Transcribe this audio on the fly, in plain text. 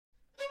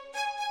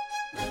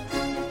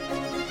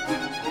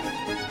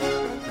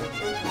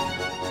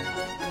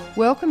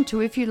Welcome to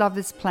If You Love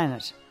This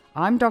Planet.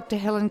 I'm Dr.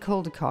 Helen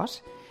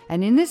Caldecott,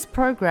 and in this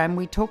program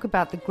we talk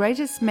about the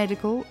greatest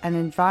medical and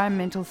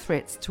environmental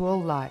threats to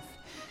all life,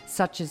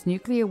 such as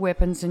nuclear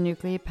weapons and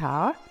nuclear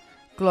power,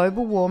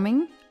 global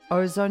warming,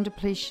 ozone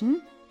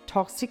depletion,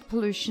 toxic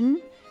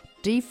pollution,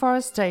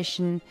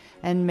 deforestation,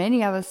 and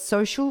many other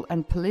social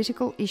and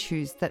political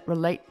issues that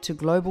relate to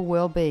global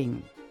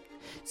well-being.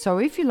 So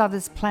if you love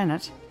this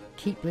planet,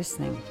 keep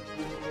listening.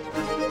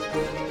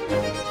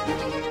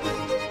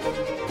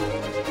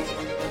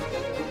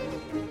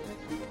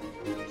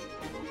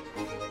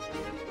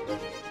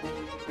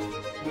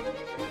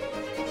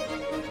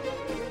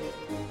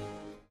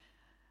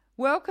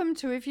 Welcome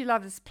to If You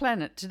Love This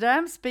Planet. Today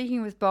I'm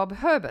speaking with Bob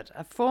Herbert,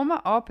 a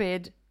former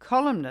op-ed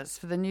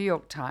columnist for the New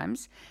York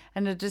Times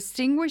and a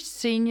distinguished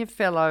senior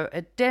fellow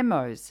at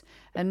Demos,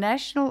 a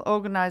national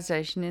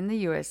organization in the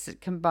US that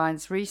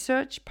combines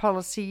research,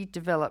 policy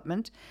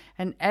development,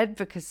 and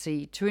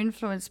advocacy to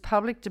influence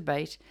public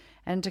debate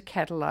and to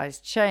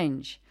catalyze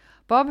change.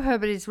 Bob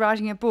Herbert is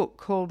writing a book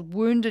called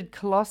Wounded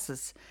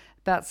Colossus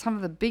about some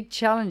of the big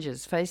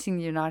challenges facing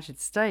the United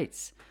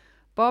States.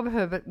 Bob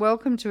Herbert,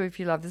 welcome to If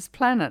You Love This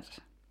Planet.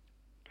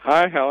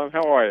 Hi, Helen.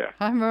 How are you?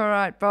 I'm all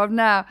right, Bob.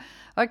 Now,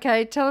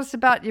 okay, tell us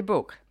about your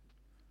book.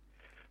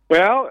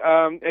 Well,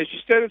 as you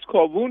said, it's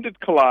called Wounded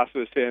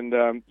Colossus, and,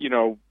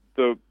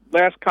 the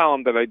last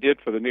column that I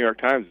did for the New York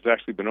Times, it's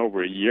actually been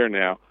over a year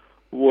now,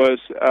 was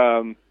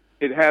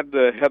it had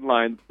the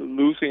headline,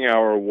 Losing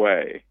Our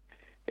Way.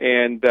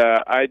 And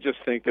I just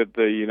think that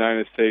the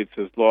United States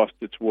has lost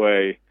its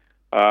way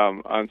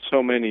on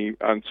so many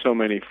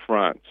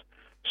fronts.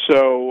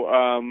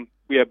 So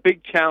we have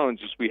big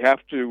challenges. We have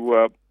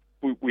to.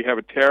 We have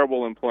a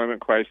terrible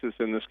employment crisis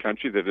in this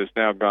country that has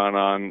now gone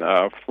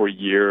on for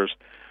years.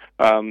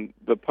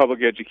 The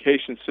public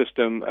education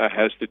system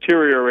has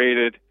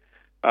deteriorated,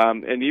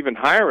 and even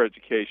higher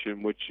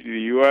education, which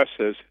the U.S.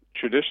 has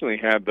traditionally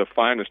had the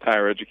finest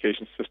higher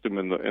education system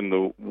in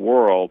the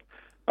world.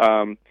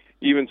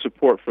 Even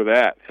support for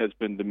that has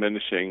been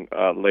diminishing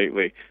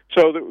lately.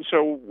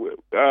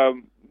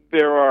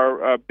 There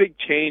are big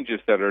changes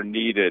that are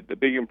needed, the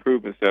big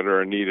improvements that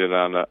are needed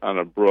on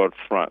a broad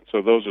front.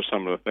 So those are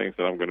some of the things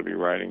that I'm going to be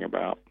writing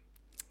about.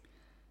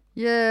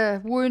 Yeah,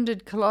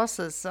 Wounded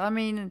Colossus. I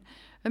mean,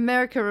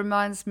 America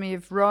reminds me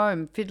of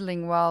Rome,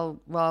 fiddling while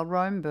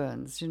Rome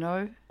burns, you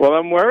know? Well,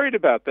 I'm worried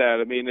about that.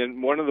 I mean,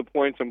 and one of the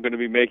points I'm going to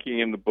be making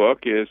in the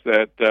book is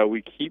that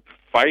we keep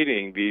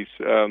fighting these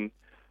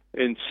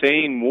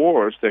insane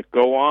wars that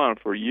go on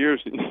for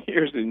years and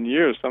years and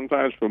years,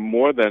 sometimes for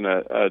more than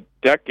a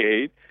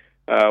decade.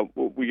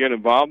 We get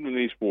involved in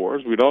these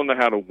wars. We don't know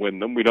how to win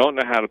them. We don't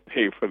know how to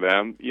pay for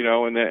them,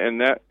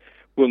 and that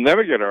we'll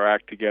never get our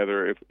act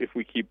together if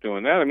we keep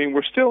doing that. I mean,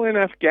 we're still in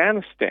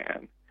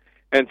Afghanistan,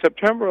 and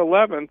September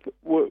 11th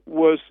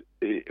was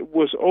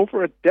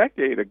over a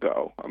decade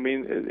ago. I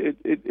mean,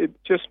 it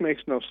just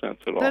makes no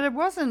sense at all. But it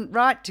wasn't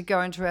right to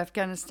go into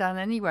Afghanistan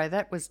anyway.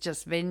 That was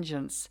just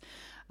vengeance.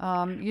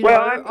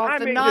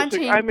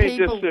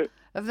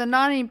 Of the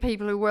 19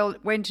 people who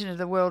went into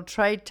the World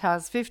Trade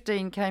Task,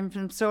 15 came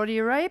from Saudi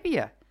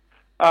Arabia.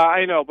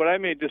 I know, but I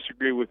may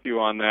disagree with you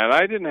on that.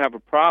 I didn't have a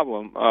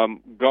problem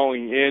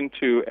going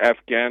into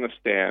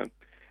Afghanistan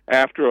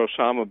after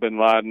Osama bin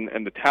Laden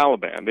and the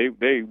Taliban.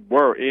 They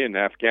were in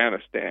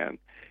Afghanistan,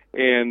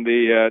 and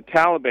the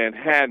Taliban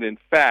had, in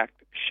fact,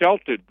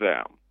 sheltered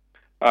them.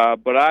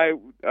 But I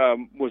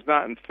was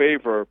not in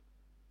favor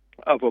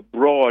of a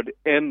broad,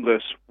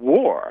 endless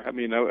war. I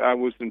mean, I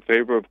was in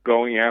favor of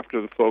going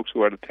after the folks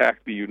who had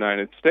attacked the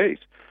United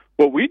States.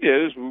 What we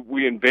did is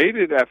we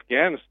invaded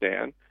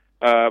Afghanistan,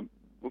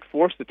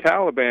 forced the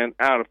Taliban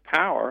out of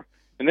power,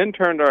 and then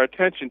turned our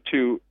attention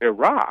to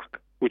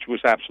Iraq, which was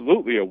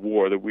absolutely a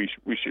war that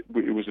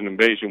it was an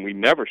invasion we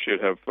never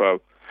should have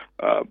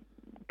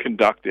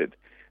conducted.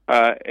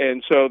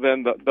 And so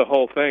then the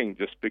whole thing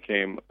just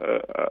became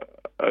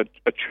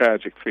a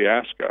tragic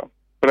fiasco.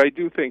 But I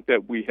do think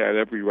that we had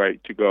every right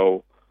to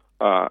go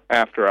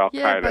after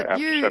Al-Qaeda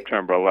after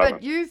September 11th.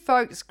 But you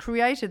folks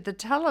created the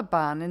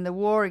Taliban in the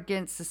war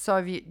against the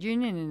Soviet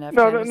Union in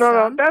Afghanistan.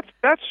 No,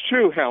 that's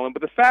true, Helen.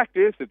 But the fact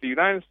is that the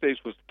United States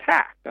was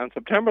attacked on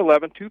September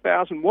 11,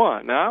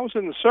 2001. Now, I was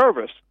in the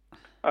service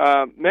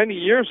many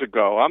years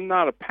ago. I'm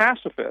not a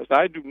pacifist.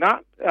 I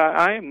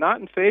am not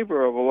in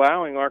favor of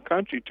allowing our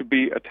country to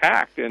be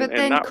attacked and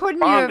not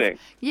responding.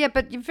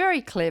 But you're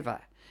very clever.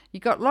 You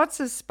got lots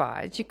of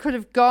spies. You could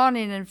have gone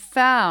in and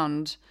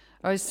found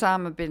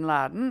Osama bin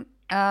Laden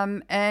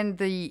and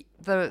the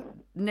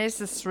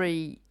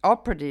necessary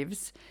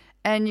operatives,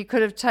 and you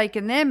could have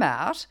taken them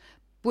out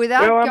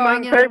without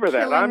going in and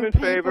killing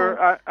people.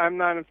 I'm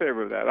not in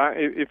favor of that.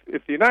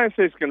 If the United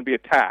States is going to be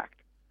attacked,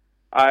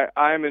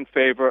 I'm in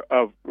favor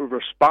of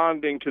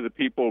responding to the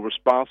people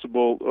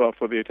responsible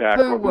for the attack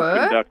who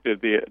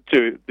conducted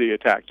the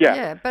attack.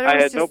 Yeah, but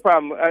I had no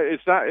problem.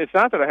 It's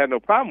not that I had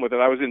no problem with it.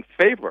 I was in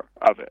favor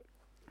of it,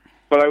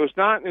 but I was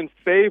not in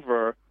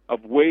favor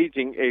of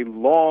waging a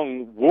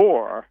long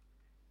war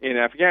in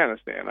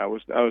Afghanistan. I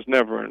was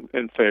never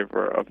in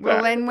favor of that.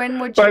 Well, then when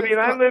would you? But I mean,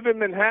 I live in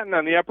Manhattan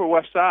on the Upper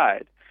West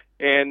Side,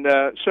 and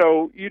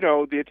so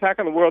the attack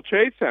on the World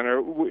Trade Center,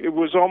 it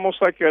was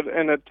almost like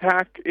an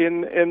attack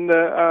in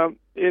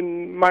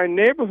my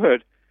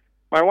neighborhood.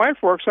 My wife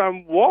works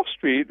on Wall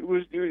Street.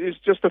 It is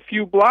just a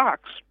few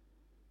blocks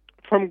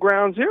from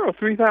Ground Zero.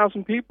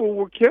 3,000 people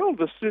were killed.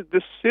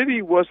 The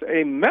city was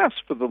a mess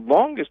for the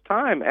longest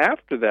time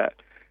after that.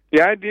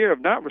 The idea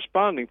of not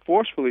responding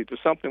forcefully to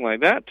something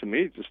like that, to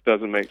me, just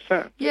doesn't make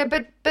sense. Yeah,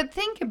 but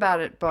think about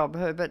it, Bob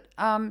Herbert.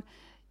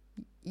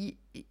 You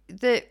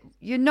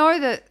know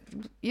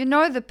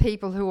the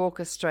people who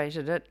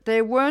orchestrated it.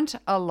 There weren't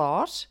a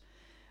lot.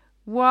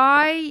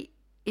 Why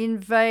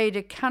invade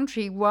a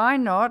country? Why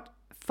not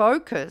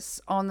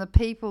focus on the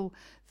people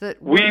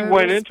that were We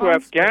went into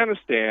responsible?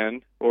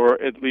 Afghanistan,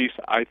 or at least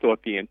I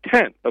thought the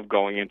intent of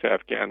going into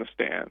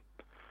Afghanistan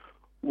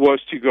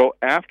was to go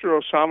after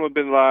Osama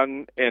bin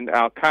Laden and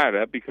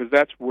Al-Qaeda because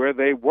that's where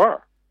they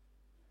were.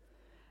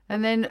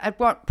 And then at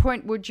what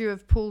point would you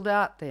have pulled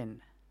out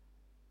then?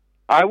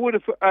 I would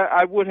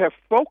have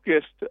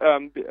focused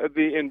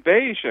the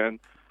invasion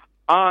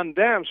on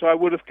them, so I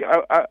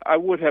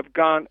would have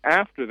gone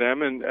after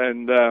them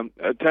and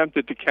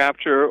attempted to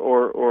capture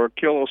or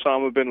kill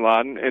Osama bin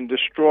Laden and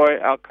destroy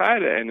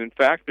Al-Qaeda. And in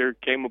fact, there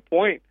came a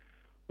point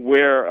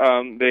where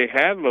they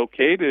had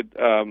located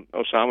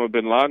Osama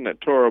bin Laden at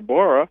Tora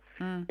Bora,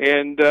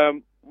 and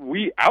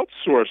we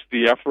outsourced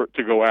the effort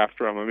to go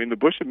after him. I mean, the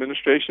Bush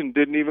administration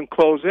didn't even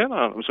close in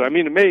on him. So, I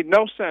mean, it made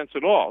no sense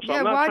at all. So Yeah,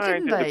 I'm why not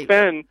trying didn't to they?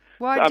 defend.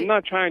 Why I'm did-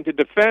 not trying to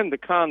defend the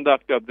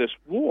conduct of this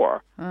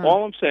war.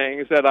 All I'm saying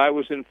is that I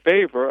was in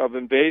favor of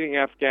invading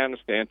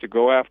Afghanistan to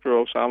go after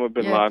Osama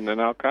bin Yeah. Laden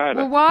and Al-Qaeda.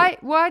 Well,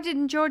 why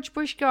didn't George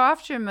Bush go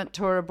after him at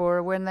Tora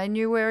Bora when they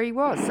knew where he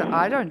was? So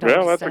I don't Well,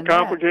 understand that's a that.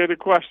 complicated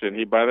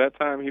question. By that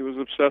time, he was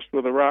obsessed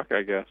with Iraq,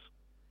 I guess.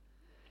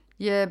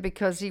 Yeah,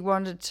 because he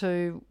wanted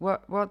to,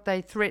 what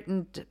they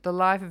threatened the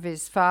life of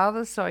his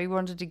father, so he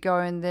wanted to go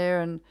in there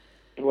and...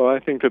 Well, I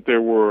think that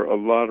there were a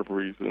lot of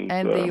reasons.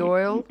 And the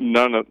oil?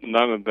 None of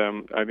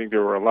them, I think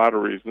there were a lot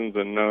of reasons,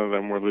 and none of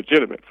them were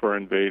legitimate for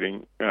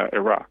invading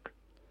Iraq.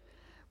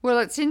 Well,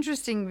 it's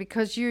interesting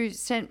because you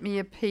sent me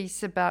a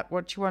piece about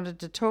what you wanted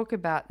to talk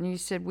about, and you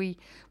said we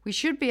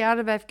should be out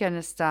of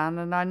Afghanistan,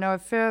 and I know a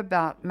fair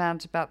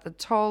amount about the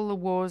toll the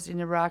wars in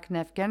Iraq and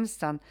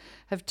Afghanistan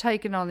have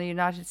taken on the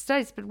United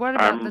States. But what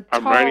about the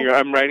toll?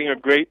 I'm writing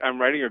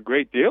a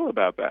great deal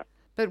about that.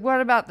 But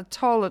what about the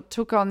toll it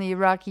took on the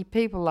Iraqi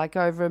people? Like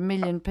over 1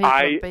 million people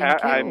have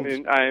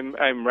been killed.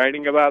 I'm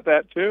writing about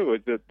that too.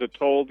 The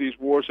toll these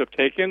wars have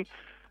taken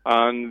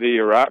on the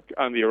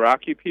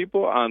Iraqi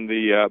people, on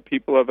the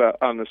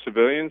on the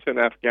civilians in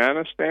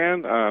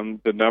Afghanistan,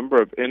 the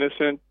number of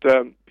innocent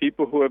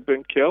people who have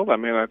been killed. I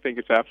mean, I think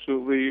it's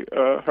absolutely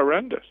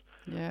horrendous.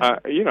 Yeah.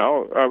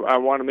 I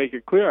want to make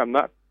it clear. I'm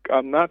not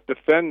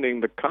defending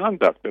the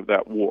conduct of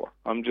that war.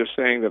 I'm just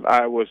saying that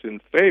I was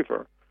in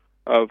favor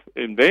of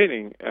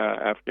invading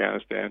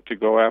Afghanistan to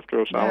go after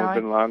Osama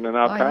bin Laden and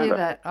Al-Qaeda. I hear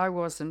that. I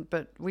wasn't,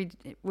 but we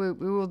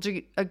will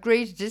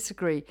agree to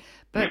disagree.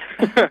 But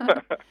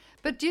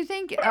but do you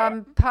think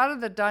part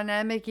of the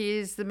dynamic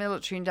is the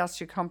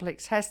military-industrial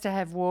complex has to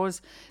have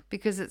wars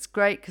because it's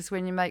great because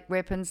when you make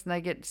weapons and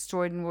they get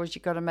destroyed in wars,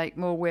 you've got to make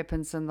more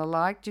weapons and the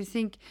like? Do you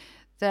think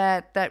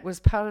that was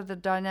part of the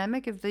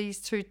dynamic of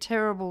these two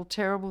terrible,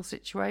 terrible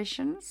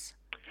situations?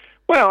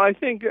 Well, I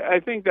think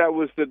that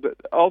was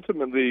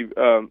ultimately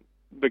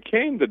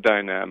became the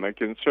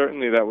dynamic, and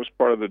certainly that was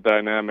part of the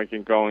dynamic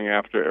in going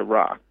after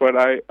Iraq. But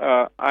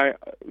I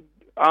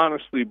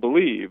honestly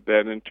believe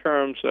that in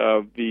terms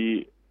of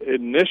the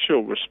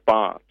initial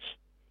response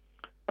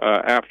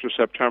after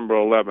September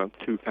 11th,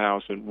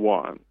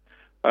 2001,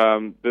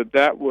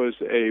 that was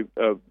a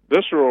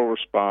visceral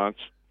response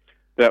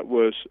that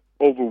was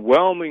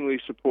overwhelmingly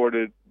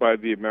supported by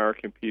the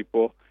American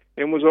people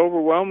and was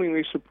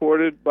overwhelmingly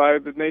supported by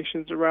the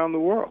nations around the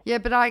world. Yeah,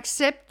 but I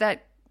accept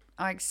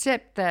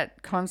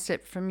that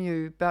concept from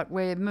you, but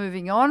we're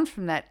moving on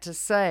from that to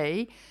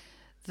say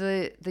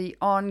the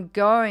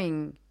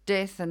ongoing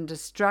death and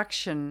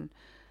destruction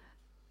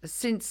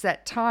since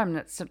that time,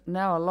 that's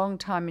now a long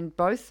time in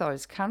both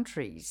those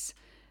countries.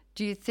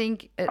 Do you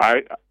think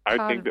I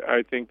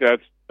think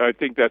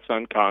that's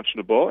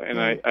unconscionable, and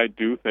I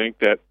do think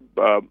that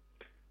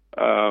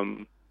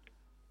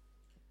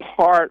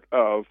part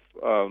of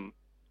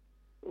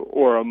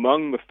or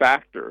among the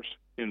factors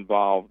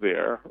involved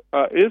there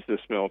is this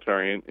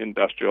military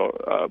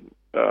industrial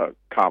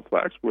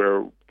complex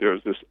where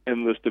there's this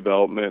endless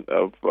development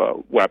of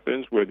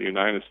weapons, where the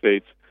United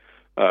States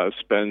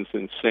spends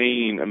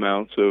insane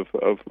amounts of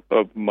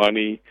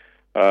money,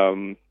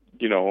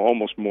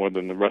 almost more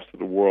than the rest of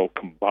the world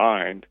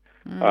combined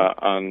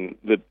on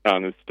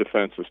its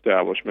defense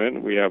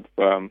establishment. We have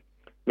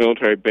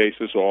military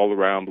bases all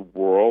around the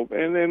world,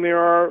 and then there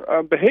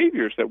are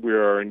behaviors that we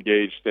are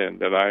engaged in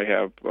that I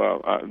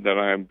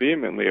am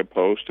vehemently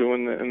opposed to,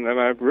 and that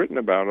I've written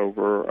about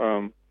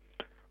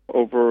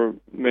over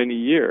many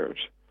years.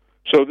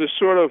 So this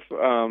sort of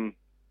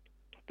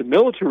the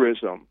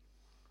militarism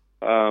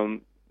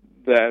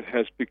that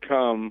has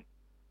become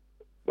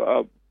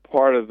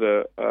part of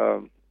the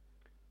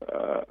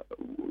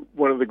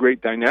one of the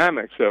great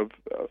dynamics of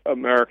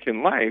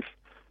American life.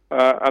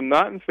 I'm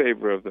not in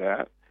favor of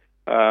that.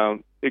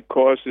 It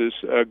causes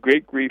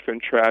great grief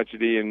and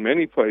tragedy in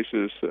many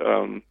places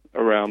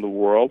around the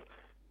world,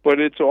 but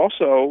it's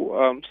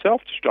also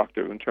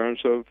self-destructive in terms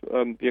of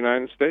the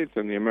United States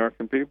and the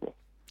American people.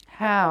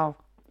 How?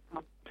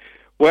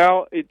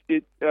 Well,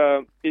 it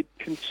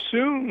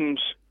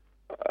consumes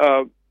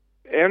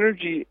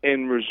energy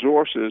and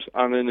resources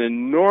on an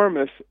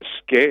enormous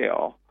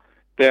scale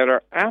that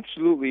are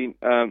absolutely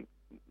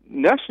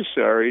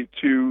necessary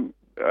to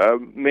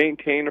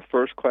maintain a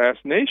first-class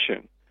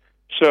nation.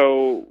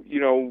 So,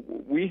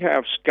 we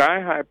have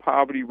sky-high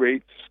poverty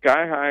rates,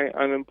 sky-high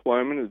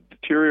unemployment, a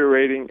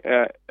deteriorating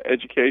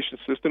education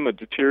system, a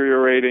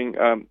deteriorating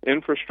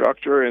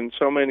infrastructure, and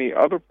so many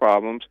other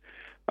problems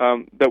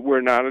that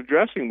we're not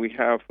addressing. We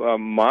have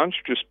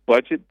monstrous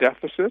budget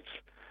deficits,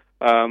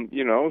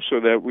 so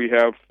that we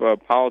have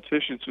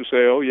politicians who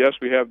say, oh, yes,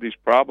 we have these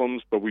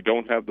problems, but we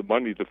don't have the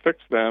money to fix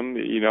them,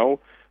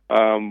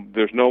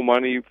 There's no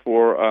money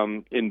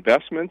for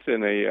investments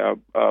in a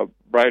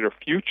brighter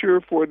future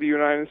for the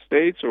United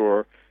States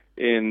or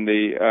in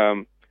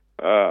the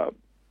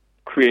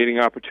creating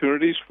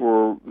opportunities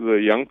for the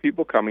young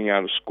people coming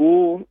out of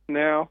school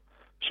now.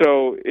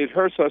 So it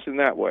hurts us in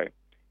that way.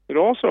 It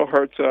also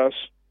hurts us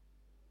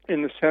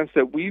in the sense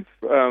that we've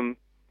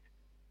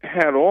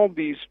had all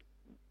these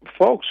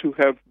folks who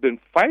have been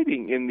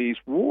fighting in these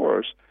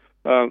wars.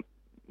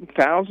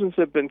 Thousands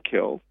have been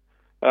killed.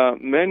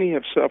 Many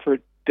have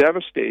suffered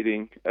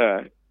devastating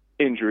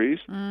injuries.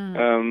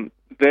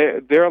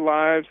 Their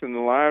lives and the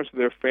lives of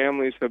their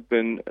families have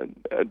been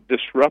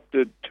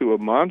disrupted to a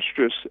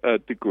monstrous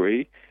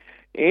degree,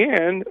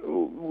 and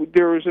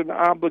there is an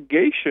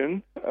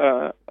obligation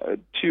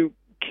to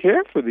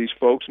care for these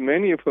folks,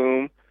 many of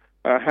whom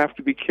have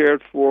to be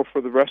cared for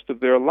the rest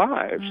of their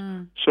lives.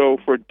 So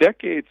for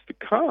decades to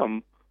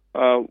come,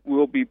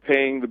 we'll be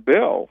paying the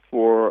bill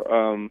for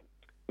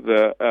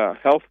the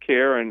health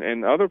care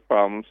and other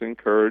problems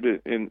incurred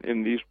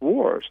in these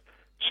wars.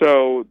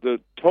 So the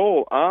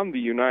toll on the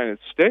United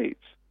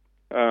States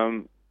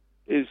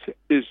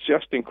is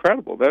just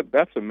incredible.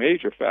 That's a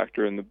major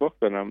factor in the book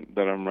that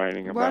I'm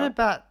writing about. What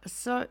about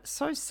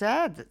so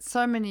sad that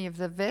so many of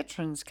the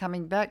veterans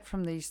coming back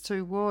from these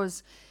two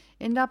wars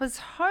end up as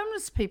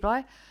homeless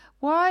people?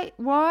 Why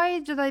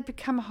do they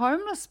become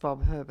homeless,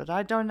 Bob Herbert?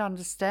 I don't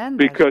understand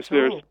that because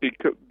at all.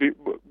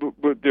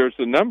 There's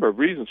a number of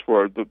reasons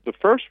for it. The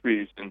first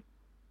reason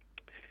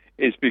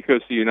is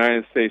because the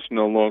United States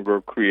no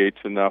longer creates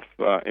enough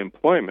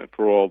employment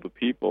for all the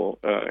people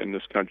in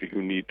this country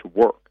who need to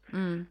work.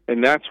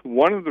 And that's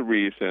one of the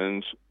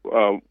reasons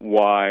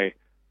why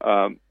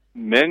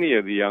many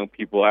of the young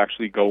people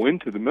actually go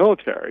into the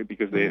military,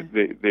 because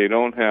they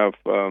don't have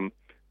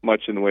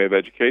much in the way of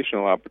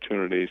educational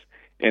opportunities,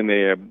 and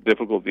they have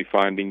difficulty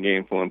finding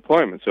gainful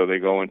employment, so they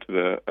go into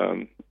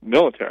the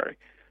military.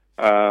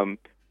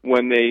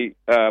 When they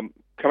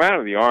come out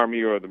of the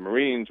Army or the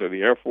Marines or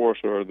the Air Force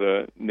or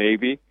the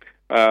Navy,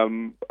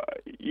 the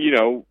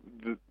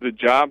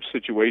job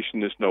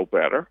situation is no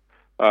better.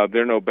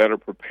 They're no better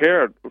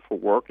prepared for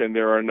work, and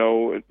there are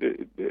no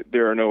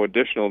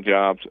additional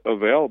jobs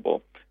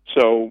available.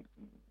 So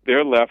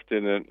they're left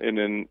in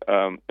an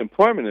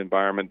employment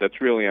environment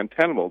that's really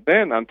untenable.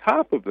 Then, on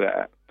top of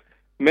that,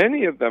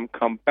 many of them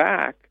come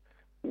back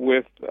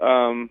with,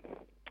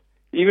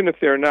 even if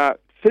they're not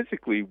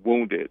physically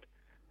wounded,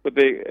 but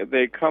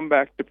they come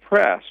back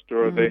depressed,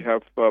 or they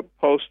have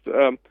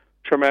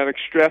post-traumatic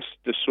stress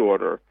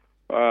disorder.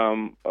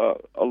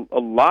 A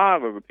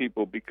lot of the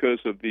people, because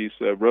of these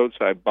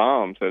roadside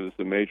bombs, that is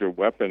the major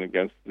weapon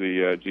against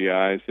the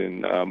GIs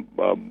in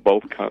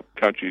both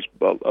countries,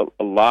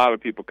 a lot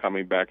of people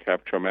coming back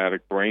have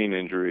traumatic brain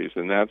injuries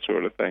and that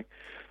sort of thing.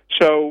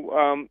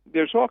 So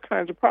there's all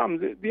kinds of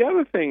problems. The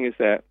other thing is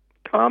that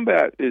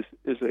combat is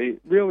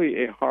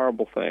really a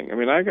horrible thing. I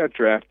mean, I got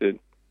drafted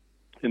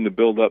in the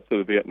build-up to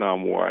the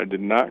Vietnam War. I did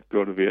not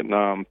go to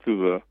Vietnam through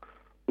the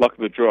luck of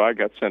the draw. I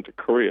got sent to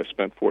Korea,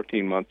 spent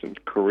 14 months in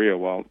Korea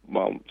while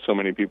so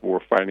many people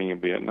were fighting in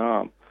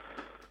Vietnam.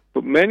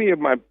 But many of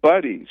my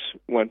buddies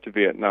went to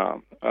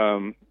Vietnam.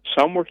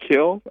 Some were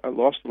killed. I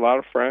lost a lot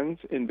of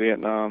friends in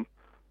Vietnam.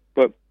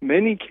 But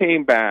many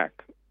came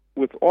back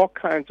with all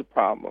kinds of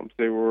problems.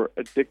 They were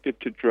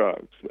addicted to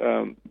drugs.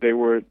 They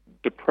were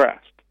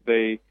depressed.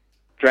 They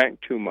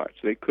drank too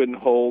much. They couldn't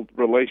hold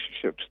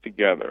relationships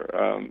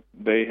together.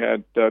 They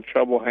had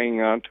trouble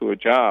hanging on to a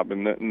job.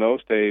 And in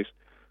those days,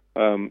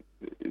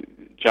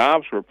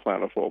 jobs were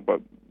plentiful,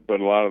 but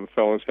a lot of the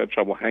fellows had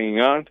trouble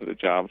hanging on to the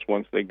jobs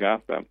once they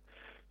got them.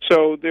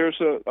 So there's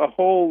a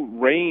whole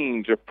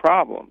range of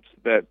problems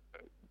that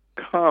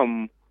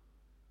come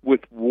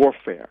with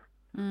warfare.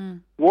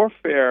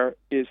 Warfare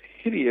is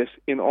hideous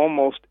in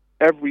almost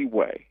every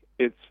way.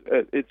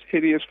 It's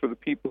hideous for the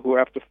people who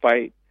have to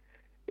fight.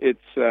 It's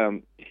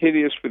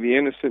hideous for the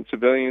innocent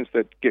civilians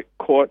that get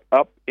caught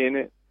up in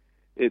it.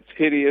 It's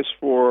hideous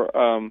for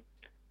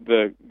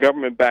the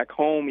government back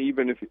home,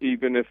 even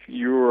if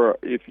you're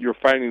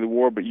fighting the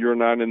war, but you're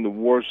not in the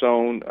war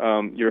zone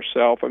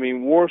yourself. I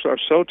mean, wars are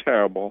so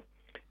terrible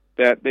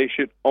that they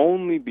should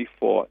only be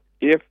fought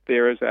if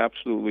there is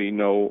absolutely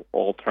no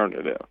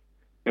alternative.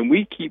 And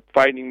we keep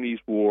fighting these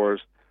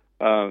wars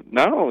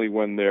not only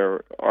when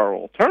there are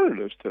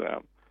alternatives to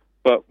them,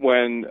 but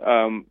when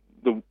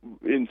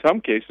in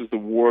some cases the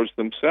wars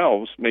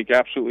themselves make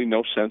absolutely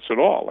no sense at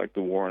all, like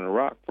the war in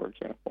Iraq, for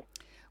example.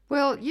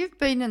 Well, you've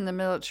been in the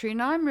military,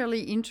 and I'm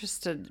really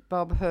interested,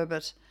 Bob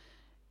Herbert,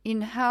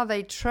 in how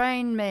they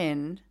train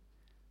men,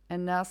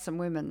 and now some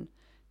women,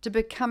 to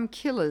become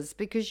killers,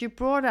 because you're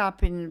brought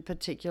up in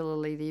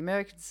particularly the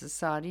American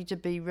society to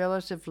be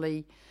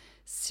relatively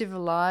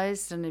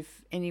civilized, and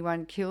if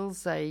anyone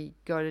kills, they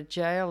go to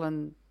jail,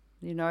 and,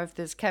 you know, if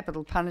there's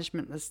capital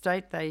punishment in the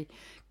state, they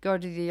go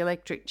to the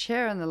electric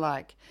chair and the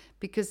like,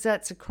 because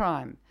that's a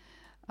crime.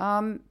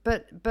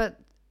 But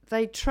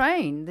they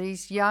train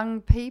these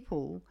young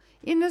people,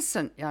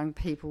 innocent young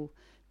people,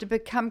 to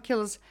become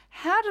killers.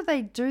 How do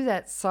they do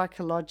that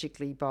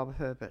psychologically, Bob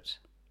Herbert?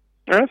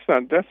 That's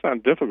not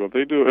difficult.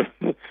 They do it.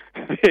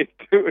 They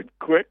do it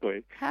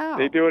quickly. How?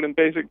 They do it in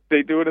basic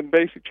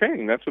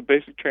training. That's what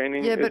basic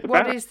training is about. Yeah, but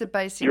what is the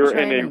basic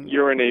training?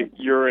 You're in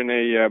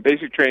a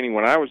basic training.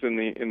 When I was in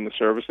the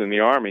service in the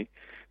Army,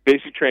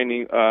 basic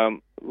training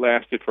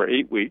lasted for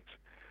 8 weeks.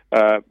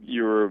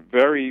 You were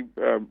very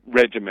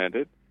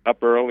regimented,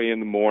 up early in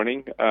the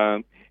morning,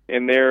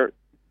 and they're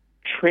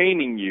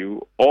training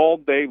you all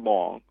day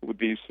long with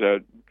these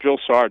drill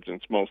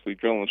sergeants, mostly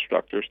drill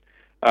instructors,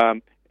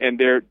 and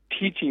they're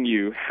teaching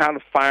you how to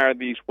fire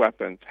these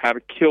weapons, how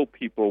to kill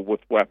people with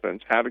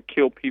weapons, how to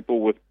kill people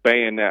with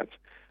bayonets,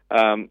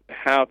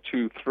 how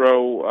to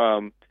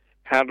throw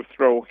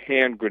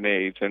hand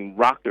grenades and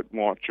rocket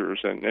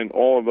launchers and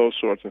all of those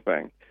sorts of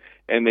things.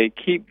 And they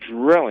keep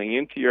drilling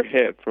into your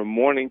head from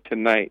morning to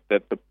night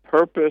that the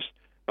purpose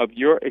of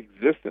your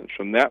existence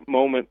from that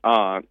moment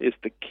on is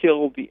to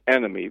kill the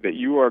enemy, that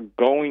you are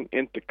going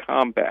into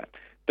combat,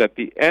 that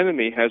the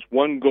enemy has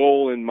one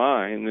goal in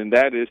mind, and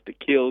that is to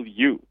kill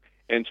you.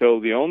 And so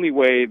the only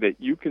way that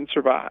you can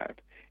survive,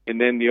 and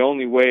then the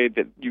only way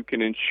that you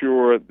can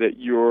ensure that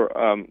your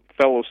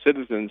fellow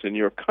citizens in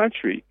your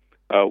country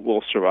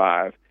will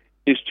survive,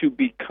 is to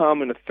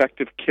become an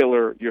effective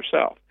killer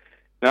yourself.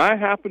 Now, I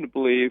happen to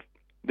believe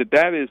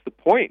that is the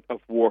point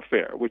of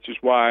warfare, which is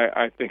why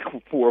I think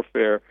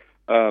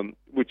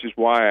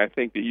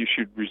that you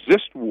should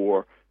resist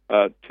war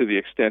to the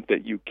extent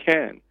that you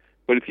can.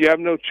 But if you have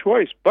no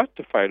choice but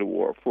to fight a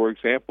war, for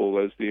example,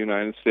 as the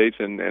United States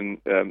and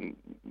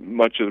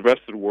much of the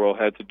rest of the world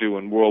had to do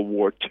in World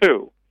War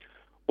II,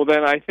 well,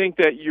 then I think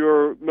that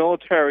your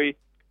military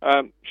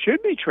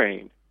should be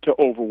trained to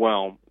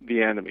overwhelm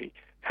the enemy,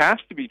 has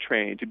to be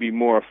trained to be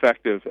more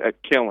effective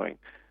at killing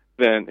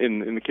than,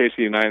 in the case of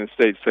the United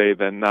States, say,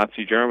 than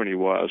Nazi Germany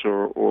was,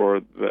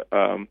 or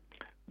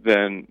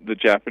than the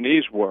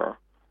Japanese were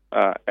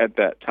at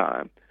that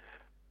time.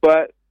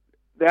 But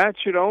that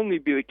should only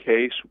be the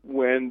case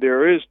when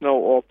there is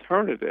no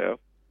alternative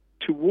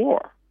to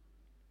war.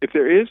 If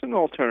there is an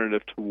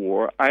alternative to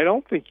war, I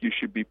don't think you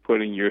should be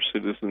putting your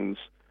citizens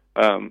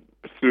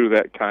through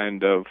that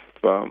kind of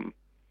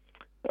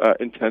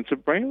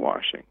intensive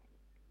brainwashing.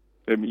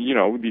 I mean, you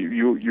know,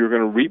 you're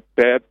going to reap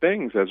bad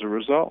things as a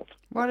result.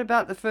 What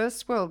about the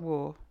First World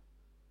War?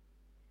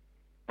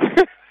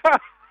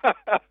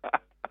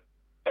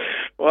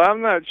 Well,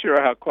 I'm not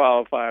sure how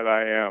qualified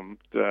I am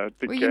to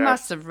Well, you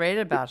must have read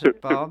about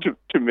it, Bob.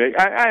 To make,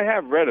 I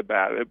have read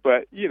about it,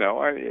 but I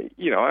don't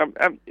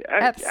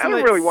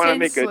really want to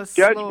make a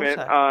judgment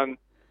on.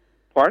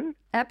 Pardon?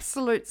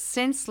 Absolute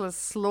senseless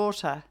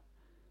slaughter.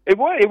 It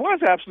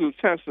was absolute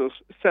senseless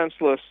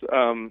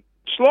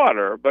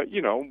slaughter, but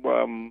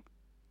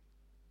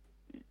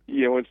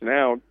it's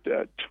now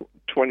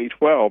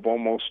 2012,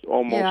 almost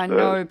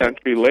a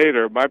century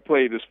later. My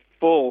plate is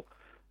full.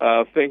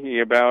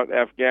 Thinking about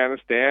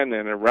Afghanistan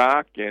and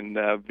Iraq and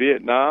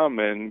Vietnam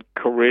and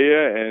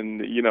Korea and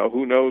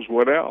who knows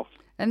what else.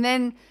 And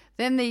then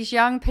these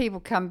young people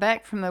come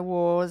back from the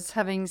wars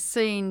having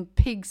seen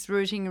pigs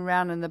rooting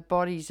around in the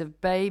bodies of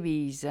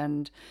babies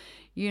and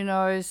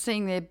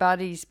seeing their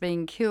buddies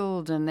being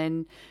killed, and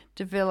then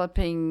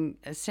developing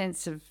a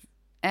sense of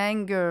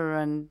anger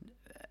and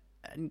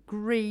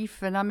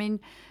grief. And I mean,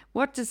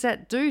 what does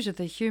that do to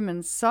the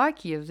human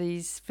psyche of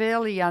these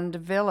fairly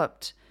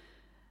undeveloped,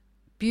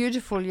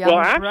 beautiful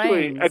young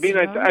brains? I mean,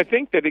 I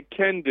think that it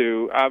can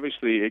do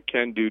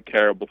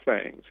terrible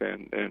things,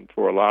 and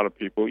for a lot of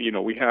people,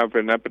 we have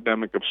an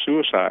epidemic of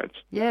suicides.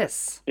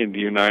 Yes, in the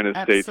United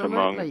States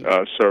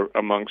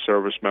among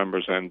service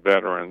members and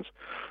veterans.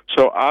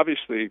 So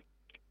obviously,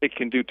 it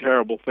can do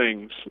terrible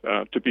things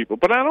to people.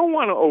 But I don't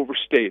want to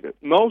overstate it.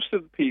 Most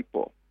of the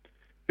people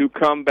who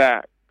come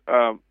back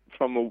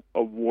from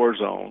a war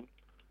zone,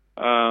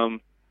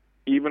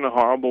 even a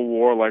horrible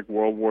war like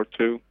World War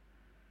II,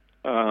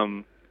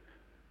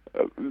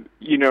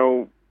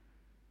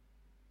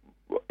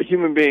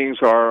 human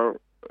beings are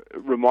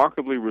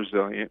remarkably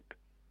resilient.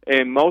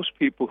 and most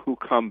people who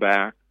come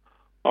back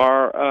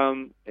are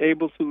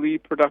able to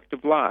lead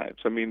productive lives.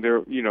 I mean,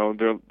 their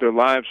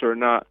lives are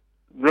not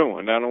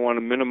ruined. I don't want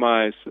to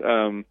minimize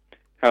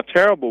how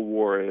terrible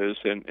war is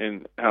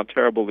and how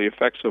terrible the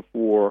effects of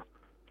war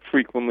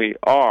frequently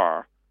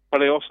are,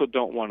 but I also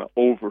don't want to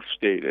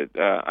overstate it.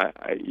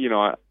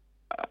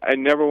 I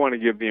never want to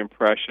give the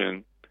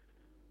impression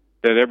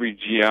that every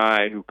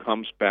GI who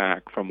comes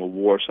back from a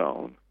war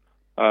zone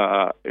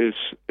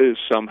is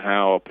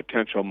somehow a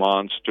potential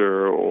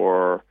monster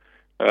or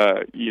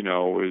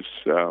is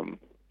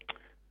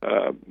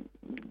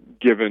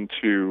given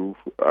to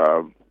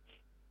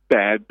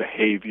bad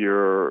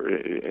behavior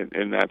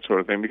and that sort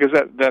of thing, because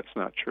that's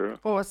not true.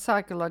 Or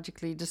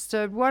psychologically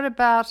disturbed. What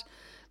about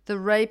the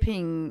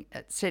raping,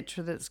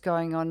 etc., that's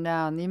going on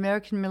now in the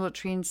American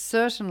military, and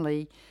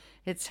certainly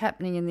it's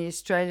happening in the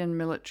Australian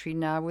military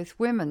now with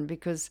women,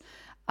 because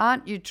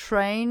aren't you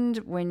trained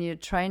when you're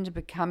trained to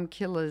become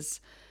killers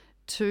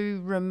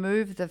to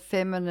remove the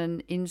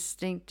feminine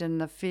instinct and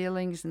the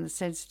feelings and the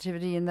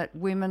sensitivity, and that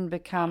women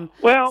become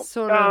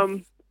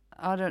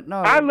I don't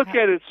know. I look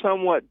at it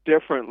somewhat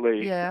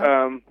differently.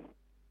 Yeah.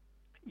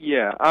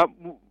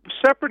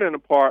 Separate and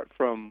apart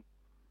from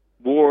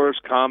wars,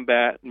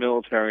 combat,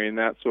 military, and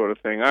that sort of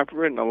thing, I've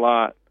written a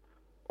lot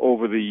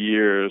over the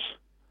years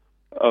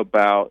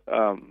about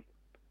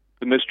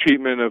the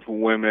mistreatment of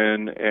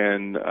women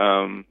and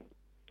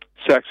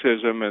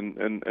sexism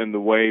and the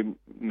way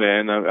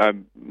men,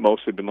 I've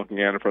mostly been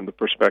looking at it from the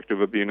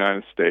perspective of the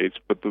United States,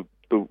 but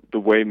the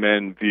way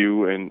men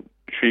view and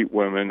treat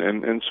women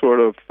and sort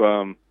of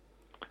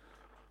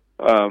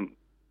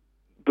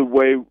the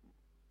way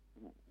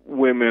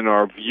women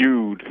are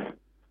viewed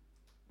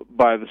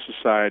by the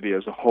society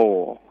as a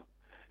whole.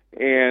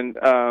 And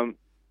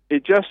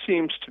it just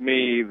seems to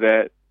me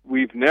that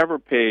we've never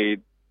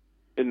paid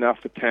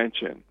enough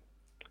attention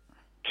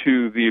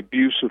to the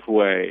abusive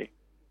way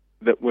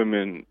that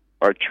women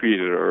are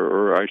treated,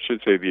 or I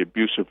should say the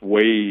abusive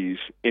ways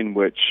in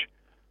which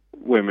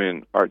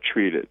women are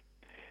treated.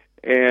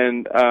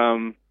 And,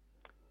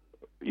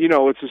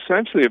 it's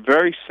essentially a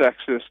very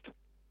sexist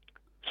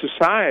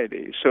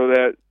society, so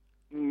that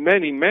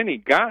many, many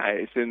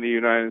guys in the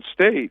United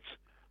States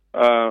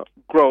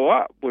grow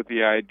up with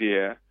the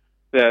idea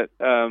that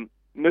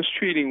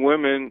mistreating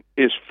women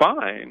is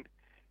fine,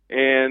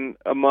 and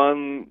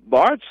among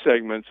large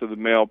segments of the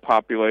male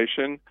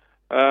population,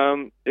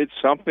 it's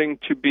something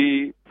to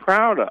be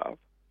proud of.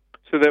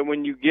 So that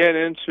when you get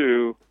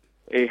into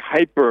a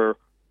hyper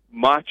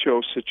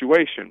macho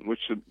situation,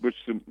 which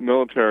the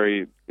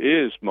military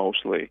is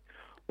mostly,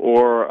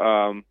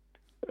 or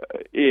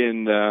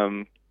in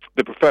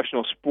the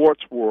professional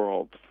sports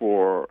world,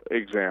 for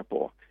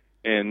example,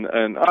 and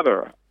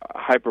other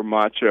hyper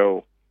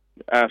macho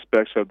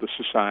aspects of the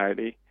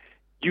society,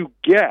 you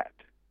get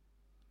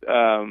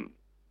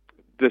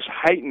this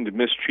heightened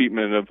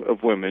mistreatment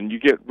of women. You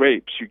get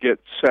rapes, you get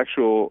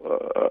sexual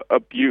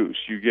abuse,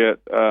 you get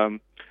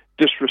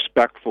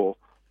disrespectful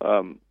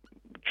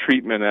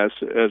treatment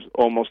as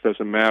almost as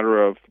a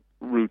matter of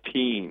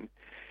routine.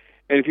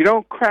 And if you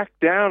don't crack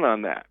down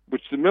on that,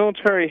 which the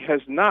military has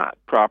not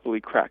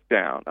properly cracked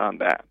down on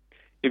that,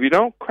 if you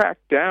don't crack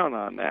down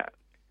on that,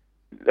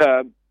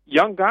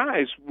 young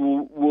guys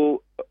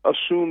will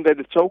assume that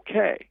it's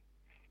okay,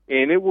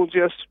 and it will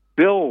just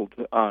build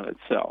on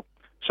itself.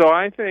 So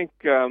I think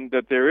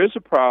that there is a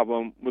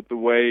problem with the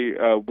way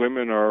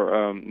women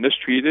are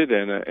mistreated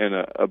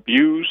and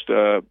abused,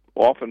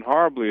 often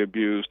horribly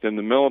abused in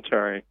the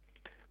military.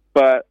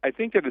 But I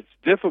think that it's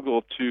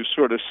difficult to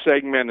sort of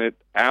segment it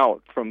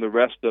out from the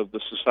rest of the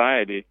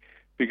society,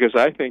 because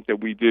I think that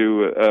we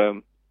do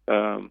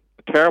a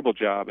terrible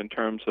job in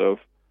terms of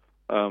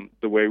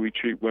the way we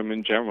treat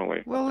women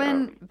generally. Well,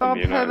 then, Bob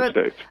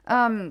Herbert,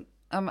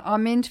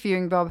 I'm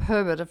interviewing Bob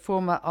Herbert, a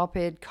former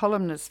op-ed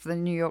columnist for the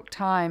New York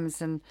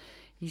Times, and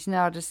he's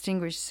now a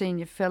distinguished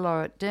senior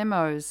fellow at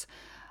Demos.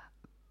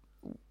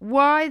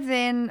 Why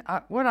then,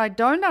 what I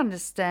don't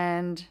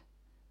understand,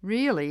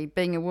 really,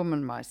 being a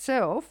woman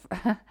myself,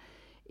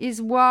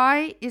 is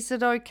why is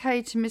it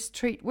okay to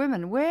mistreat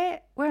women? Where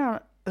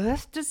on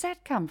earth does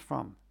that come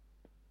from?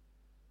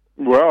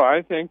 Well,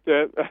 I think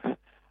that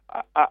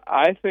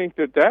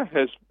that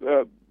has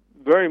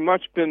very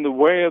much been the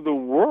way of the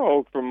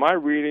world from my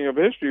reading of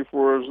history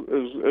for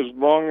as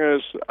long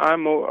as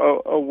I'm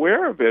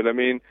aware of it. I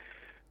mean,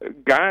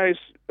 guys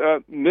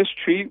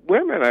mistreat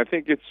women. I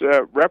think it's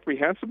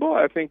reprehensible.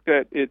 I think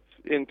that it's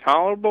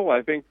intolerable.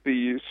 I think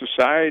the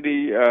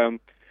society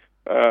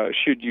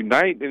should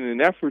unite in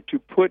an effort to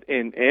put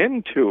an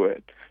end to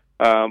it.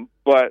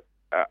 But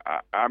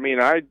I mean,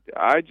 I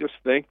just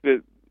think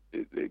that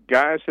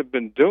guys have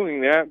been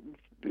doing that,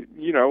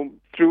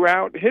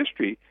 throughout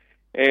history.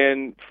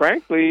 And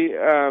frankly,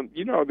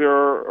 there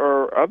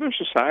are other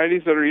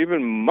societies that are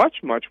even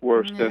much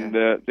worse than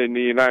the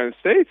United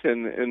States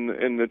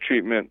in the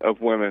treatment of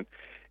women.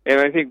 And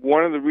I think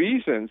one of the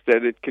reasons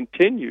that it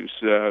continues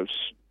for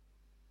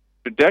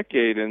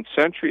decade and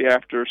century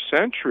after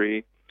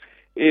century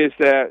is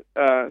that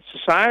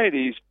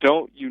societies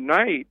don't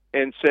unite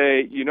and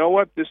say, you know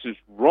what, this is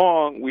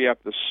wrong. We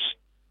have to,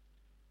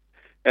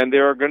 and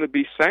there are going to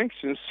be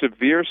sanctions,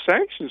 severe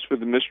sanctions for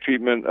the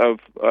mistreatment of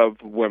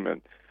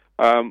women.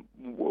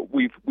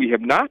 We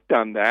have not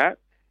done that,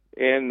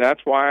 and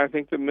that's why I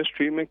think the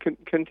mistreatment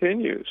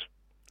continues.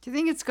 Do you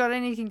think it's got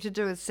anything to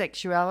do with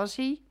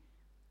sexuality?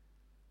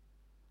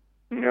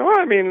 No,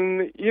 I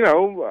mean,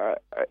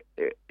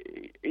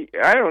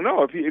 I don't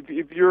know.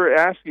 If you're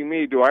asking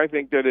me, do I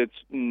think that it's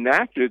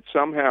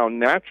somehow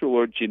natural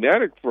or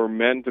genetic for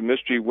men to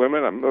mistreat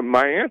women?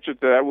 My answer to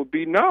that would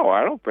be no.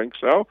 I don't think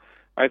so.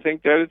 I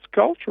think that it's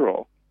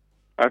cultural.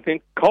 I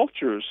think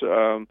cultures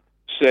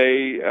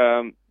say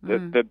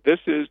that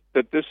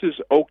this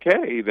is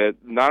okay. That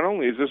not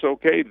only is this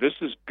okay, this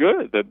is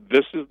good. That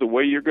this is the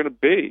way you're going to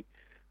be.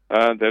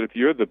 That if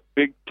you're the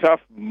big, tough,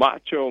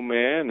 macho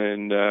man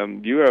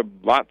and you have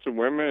lots of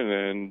women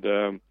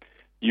and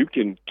you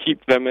can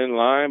keep them in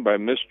line by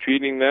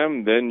mistreating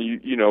them, then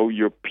you know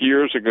your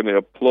peers are going to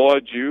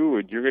applaud you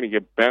and you're going to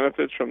get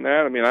benefits from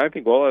that. I mean, I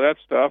think all of that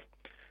stuff,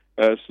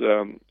 as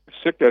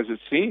sick as it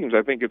seems,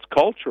 I think it's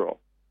cultural.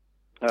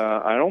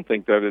 I don't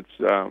think that it's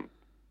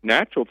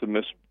natural to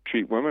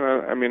mistreat women.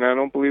 I mean, I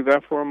don't believe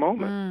that for a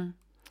moment.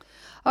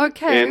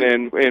 Okay.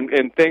 And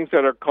things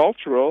that are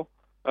cultural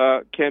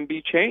can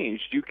be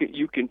changed.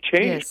 You can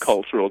change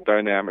cultural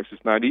dynamics.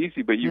 It's not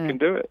easy, but you can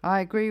do it. I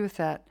agree with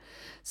that.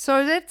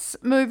 So let's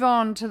move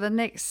on to the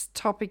next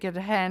topic at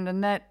hand,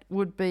 and that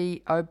would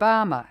be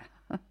Obama.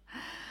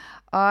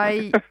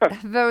 I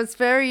was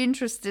very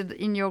interested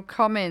in your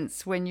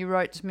comments when you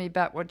wrote to me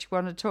about what you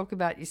want to talk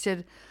about. You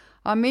said,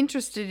 I'm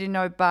interested in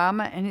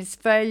Obama and his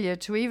failure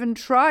to even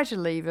try to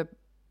leave a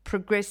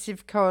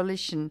progressive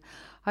coalition.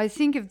 I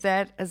think of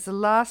that as the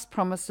last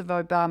promise of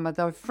Obama,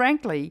 though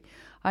frankly,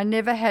 I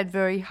never had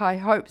very high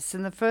hopes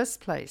in the first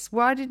place.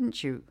 Why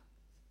didn't you?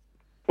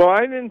 Well,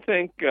 I didn't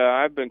think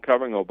I've been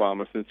covering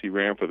Obama since he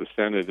ran for the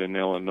Senate in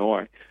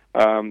Illinois.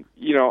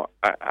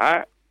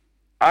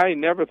 I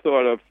never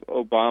thought of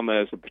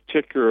Obama as a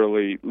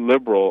particularly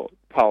liberal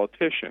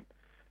politician.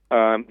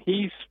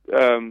 He's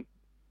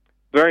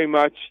very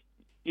much,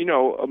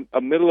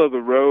 a middle of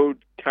the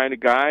road kind of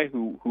guy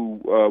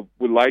who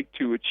would like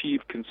to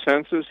achieve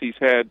consensus. He's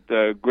had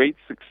great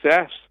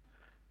success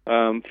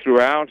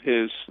throughout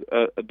his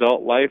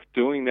adult life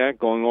doing that,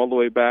 going all the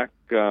way back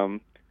to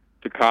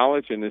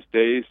college in his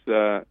days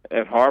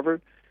at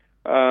Harvard.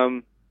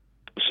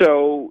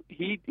 So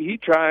he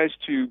tries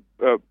to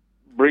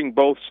bring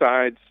both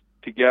sides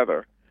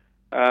together.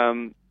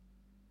 I'm,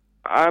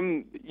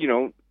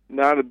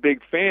 not a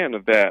big fan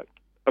of that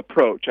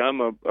approach. I'm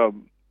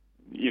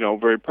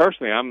very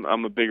personally,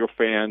 I'm a bigger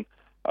fan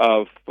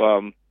of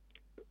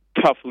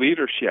tough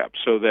leadership,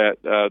 so that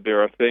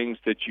there are things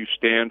that you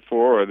stand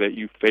for or that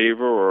you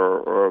favor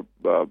or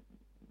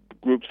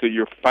groups that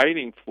you're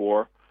fighting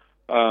for,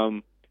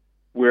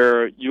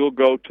 where you'll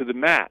go to the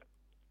mat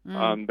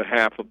on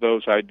behalf of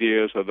those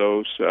ideas or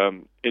those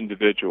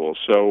individuals.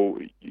 So,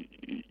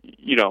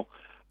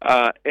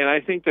 and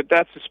I think that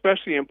that's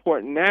especially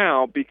important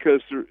now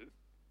because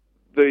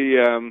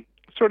the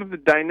sort of the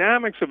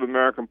dynamics of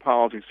American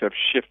politics have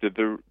shifted.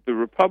 The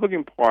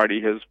Republican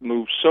Party has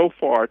moved so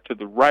far to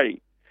the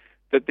right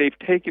that they've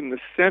taken the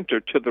center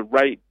to the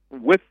right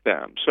with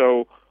them.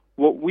 So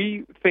what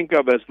we think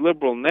of as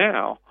liberal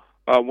now,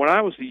 when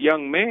I was a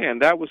young man,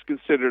 that was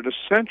considered a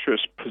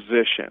centrist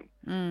position.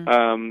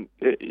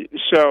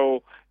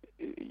 So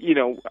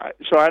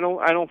I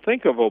don't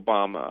think of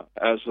Obama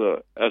as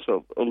a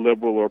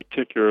liberal or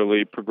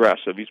particularly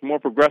progressive. He's more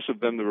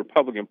progressive than the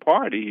Republican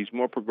Party. He's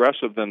more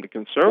progressive than the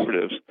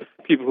conservatives,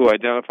 people who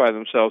identify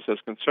themselves as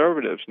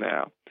conservatives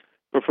now.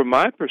 But from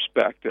my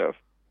perspective,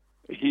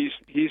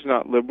 he's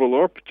not liberal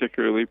or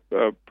particularly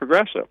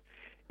progressive.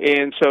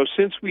 And so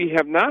since we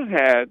have not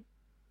had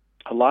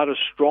a lot of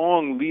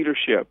strong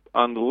leadership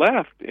on the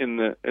left in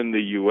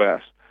the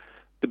U.S.,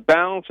 the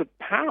balance of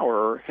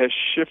power has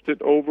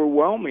shifted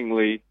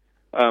overwhelmingly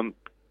to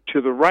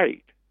the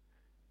right.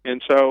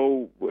 And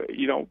so,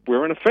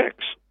 we're in a fix.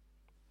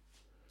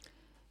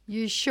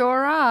 You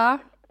sure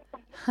are.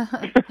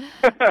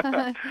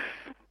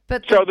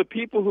 But so the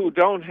people who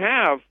don't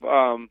have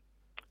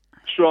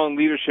strong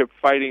leadership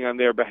fighting on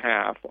their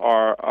behalf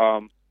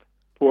are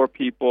poor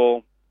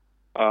people,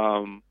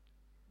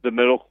 the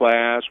middle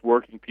class,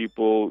 working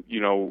people,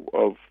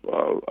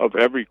 of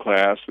every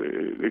class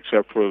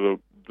except for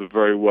the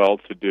very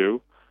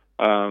well-to-do,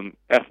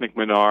 ethnic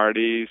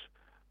minorities,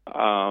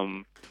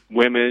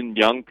 women,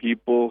 young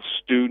people,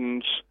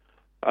 students.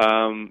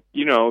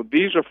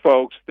 These are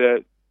folks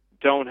that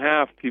don't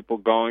have people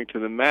going to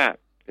the mat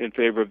in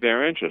favor of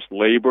their interests.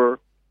 Labor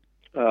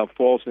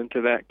falls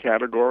into that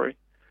category.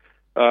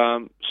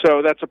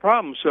 So that's a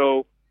problem.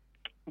 So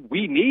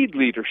we need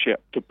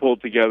leadership to pull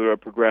together a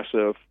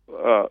progressive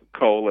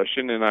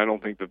coalition, and I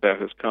don't think that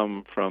has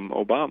come from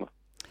Obama.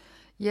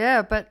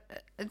 Yeah,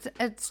 but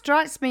it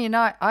strikes me, and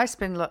I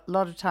spend a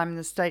lot of time in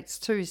the States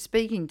too,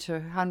 speaking to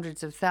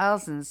hundreds of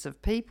thousands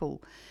of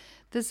people.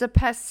 There's a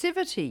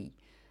passivity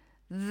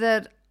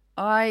that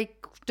I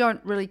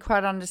don't really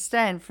quite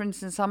understand. For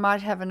instance, I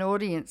might have an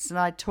audience and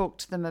I talk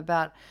to them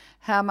about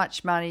how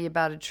much money,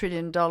 about $1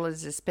 trillion,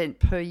 is spent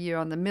per year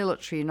on the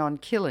military and on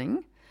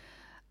killing,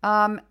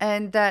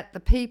 and that the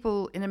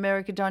people in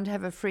America don't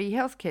have a free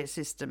healthcare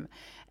system.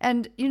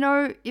 And, you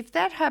know, if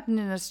that happened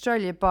in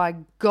Australia, by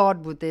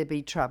God, would there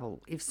be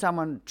trouble if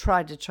someone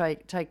tried to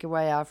take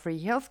away our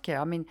free healthcare.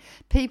 I mean,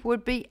 people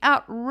would be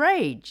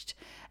outraged.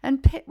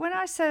 And when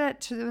I say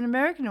that to an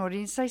American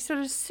audience, they sort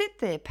of sit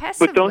there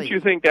passively. But don't you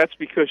think that's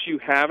because you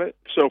have it?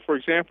 So, for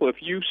example,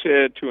 if you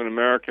said to an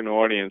American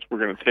audience, we're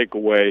going to take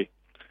away,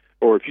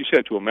 or if you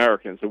said to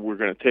Americans that we're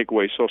going to take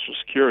away Social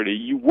Security,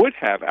 you would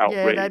have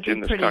outrage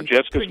in this country.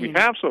 That's because we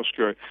have Social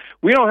Security.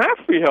 We don't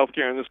have free health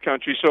care in this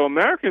country, so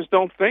Americans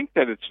don't think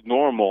that it's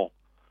normal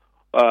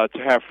to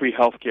have free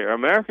health care.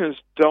 Americans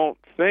don't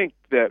think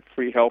that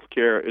free health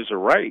care is a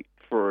right,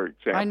 for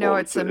example. I know,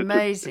 it's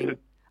amazing.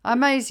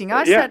 Amazing.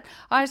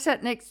 I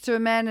sat next to a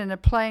man in a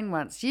plane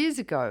once, years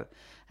ago,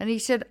 and he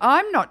said,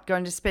 I'm not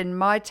going to spend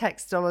my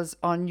tax dollars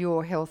on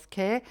your health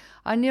care.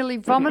 I nearly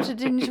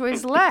vomited into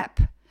his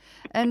lap.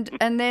 And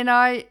then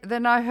I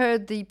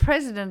heard the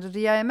president of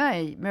the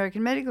AMA,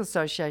 American Medical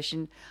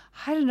Association,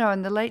 I don't know,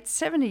 in the late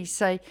 70s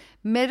say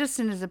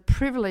medicine is a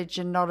privilege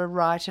and not a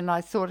right, and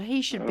I thought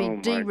he should be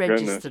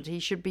deregistered. Goodness. He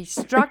should be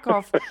struck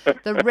off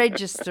the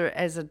register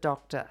as a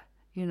doctor.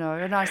 You know,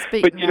 and I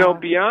speak But, now. you know,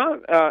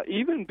 beyond,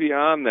 even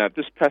beyond that,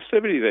 this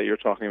passivity that you're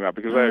talking about,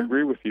 because I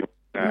agree with you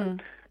on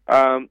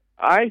that,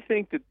 I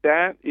think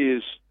that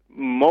is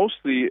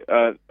mostly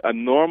a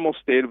normal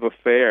state of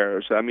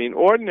affairs. I mean,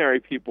 ordinary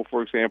people,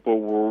 for example,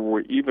 were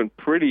even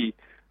pretty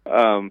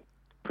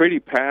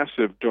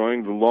passive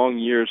during the long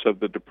years of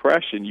the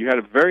Depression. You had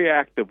a very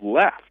active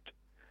left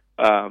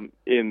during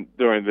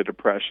the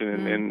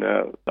Depression, and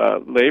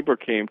labor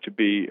came to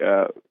be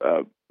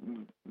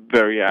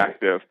very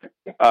active.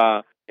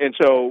 And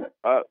so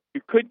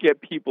you could get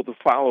people to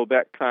follow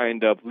that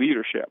kind of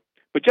leadership.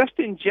 But just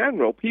in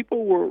general,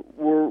 people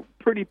were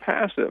pretty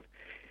passive.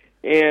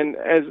 And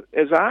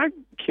as I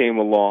came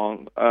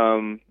along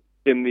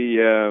in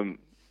the,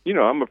 you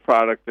know, I'm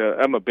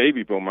a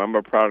baby boomer. I'm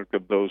a product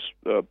of those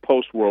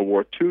post-World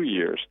War II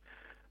years.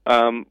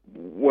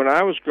 When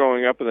I was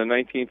growing up in the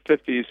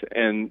 1950s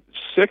and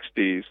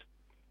 60s,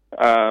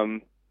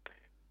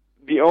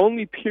 the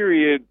only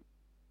period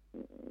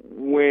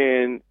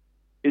when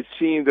it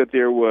seemed that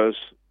there was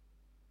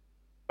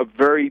a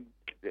very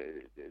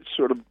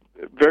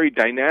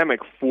dynamic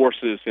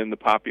forces in the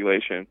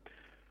population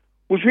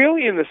was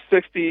really in the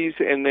 60s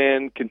and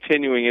then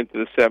continuing into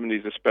the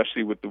 70s,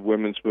 especially with the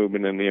women's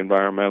movement and the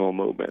environmental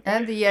movement.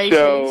 And the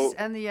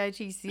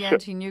 80s, the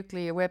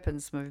anti-nuclear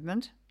weapons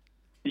movement.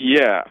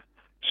 Yeah.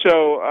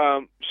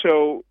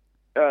 So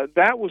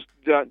that was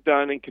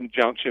done in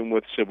conjunction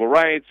with civil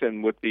rights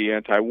and with the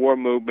anti-war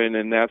movement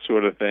and that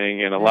sort of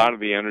thing, and a lot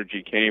of the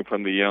energy came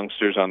from the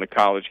youngsters on the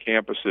college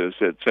campuses,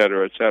 et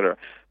cetera, et cetera.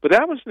 But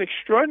that was an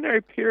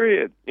extraordinary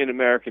period in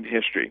American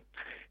history.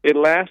 It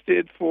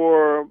lasted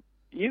for,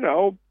 you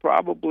know,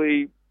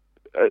 probably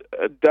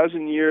a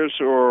dozen years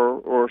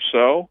or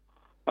so,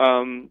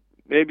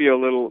 maybe a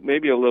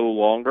little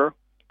longer.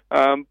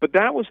 But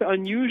that was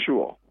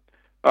unusual.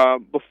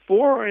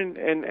 Before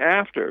and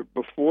after.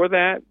 Before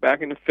that,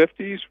 back in the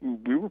 50s,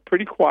 we were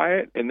pretty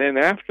quiet, and then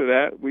after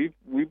that,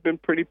 we've been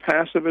pretty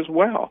passive as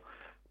well.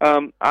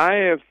 I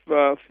have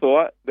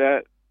thought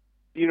that,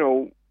 you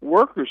know,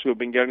 workers who have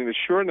been getting the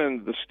short end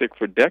of the stick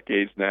for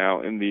decades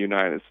now in the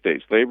United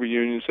States. Labor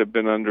unions have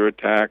been under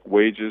attack.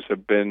 Wages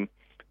have been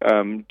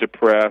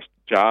depressed.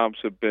 Jobs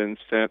have been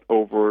sent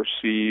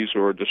overseas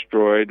or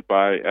destroyed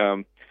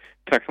by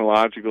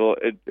technological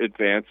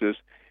advances.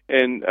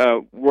 And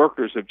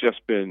workers have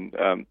just been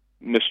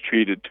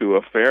mistreated to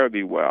a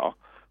fairly well.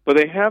 But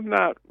they have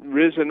not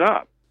risen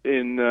up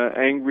in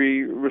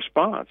angry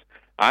response.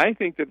 I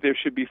think that there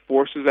should be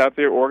forces out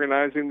there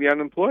organizing the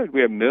unemployed. We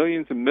have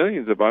millions and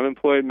millions of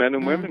unemployed men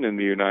and women in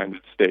the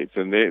United States,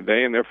 and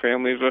they and their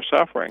families are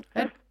suffering.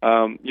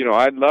 You know,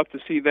 I'd love to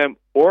see them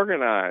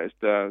organized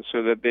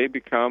so that they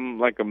become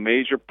like a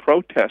major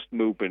protest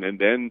movement, and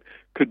then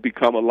could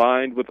become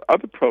aligned with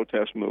other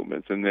protest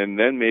movements, and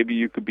then maybe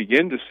you could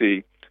begin to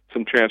see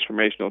some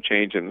transformational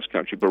change in this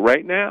country. But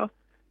right now,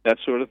 that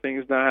sort of thing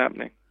is not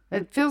happening.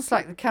 It feels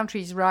like the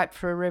country's ripe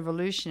for a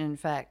revolution, in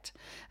fact.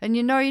 And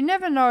you know, you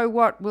never know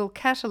what will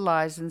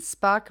catalyze and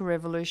spark a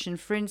revolution.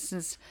 For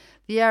instance,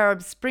 the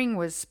Arab Spring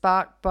was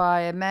sparked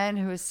by a man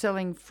who was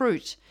selling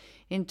fruit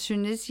in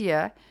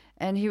Tunisia,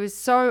 and he was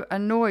so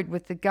annoyed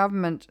with the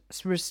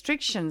government's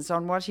restrictions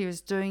on what he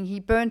was doing, he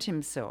burnt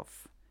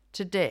himself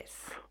to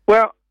death.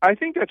 Well, I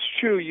think that's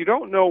true. You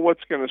don't know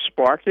what's going to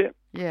spark it.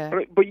 Yeah.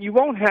 But you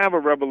won't have a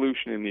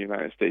revolution in the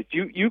United States.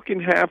 You can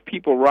have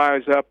people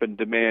rise up and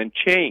demand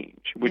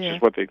change, which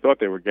is what they thought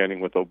they were getting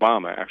with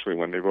Obama, actually,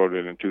 when they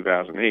voted in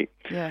 2008.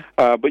 Yeah.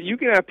 But you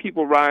can have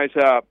people rise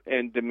up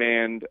and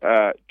demand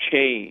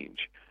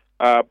change.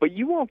 But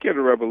you won't get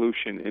a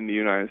revolution in the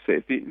United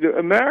States. The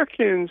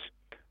Americans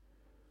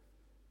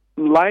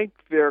like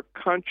their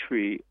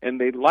country and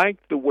they like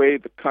the way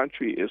the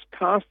country is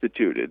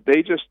constituted.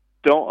 They just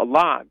do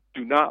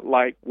not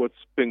like what's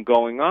been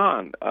going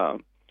on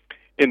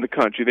in the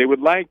country. They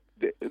would like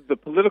the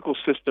political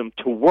system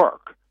to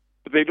work,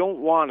 but they don't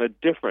want a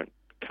different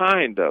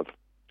kind of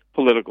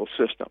political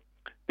system.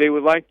 They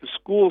would like the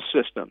school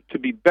system to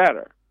be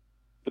better,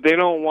 but they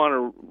don't want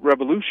to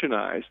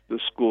revolutionize the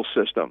school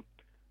system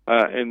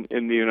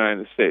in the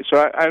United States.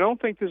 So I don't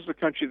think this is a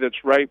country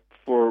that's ripe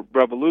for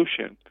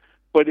revolution,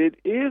 but it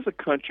is a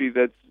country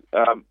that's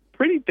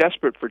pretty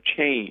desperate for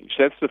change.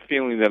 That's the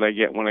feeling that I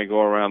get when I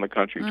go around the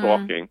country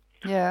talking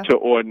to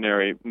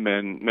ordinary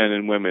men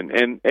and women.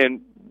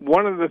 And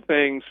one of the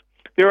things,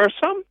 there are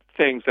some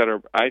things that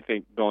are, I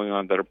think, going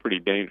on that are pretty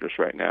dangerous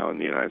right now in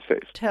the United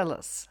States. Tell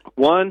us.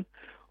 One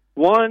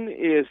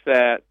is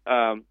that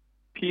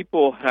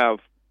people have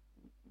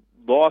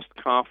lost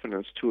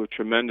confidence to a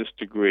tremendous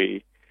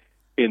degree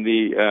in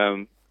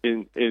the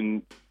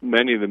in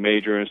many of the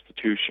major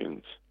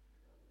institutions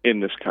in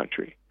this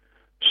country.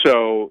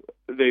 So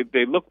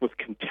they look with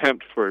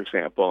contempt, for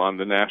example, on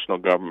the national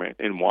government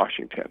in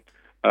Washington.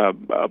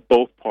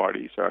 Both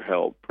parties are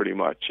held pretty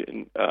much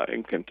in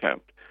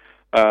contempt.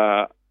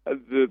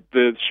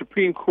 The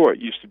Supreme Court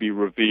used to be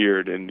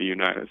revered in the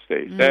United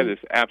States. That is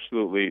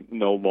absolutely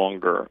no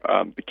longer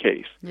the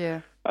case.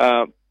 Yeah.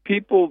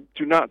 People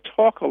do not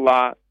talk a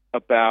lot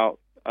about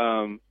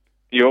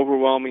the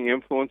overwhelming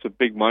influence of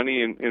big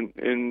money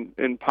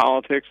in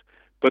politics,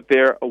 but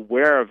they're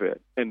aware of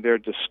it and they're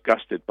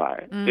disgusted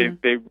by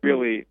it. They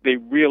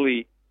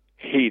really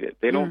hate it.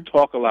 They don't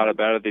talk a lot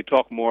about it. They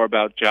talk more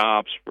about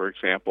jobs, for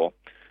example,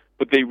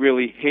 but they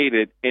really hate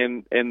it.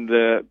 And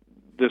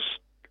this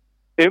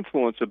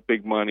influence of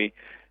big money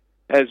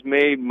has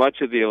made much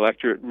of the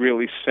electorate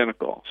really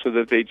cynical, so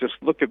that they just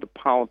look at the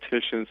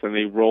politicians and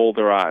they roll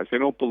their eyes. They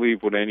don't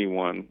believe what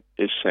anyone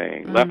is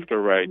saying, left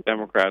or right,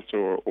 Democrats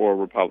or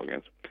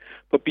Republicans.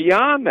 But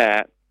beyond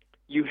that,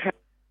 you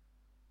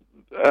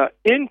have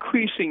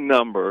increasing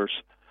numbers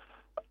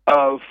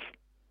of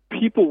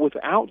people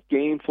without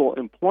gainful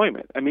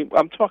employment. I mean,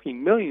 I'm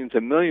talking millions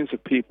and millions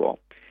of people,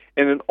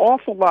 and an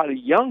awful lot of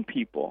young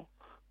people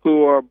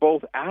who are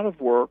both out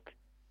of work,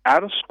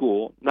 out of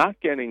school, not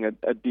getting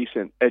a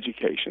decent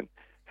education,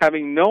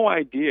 having no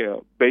idea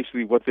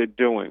basically what they're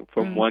doing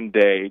from one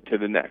day to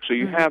the next. So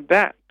you have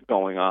that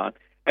going on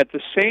at the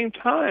same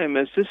time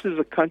as this is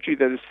a country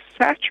that is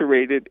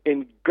saturated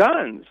in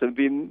guns, and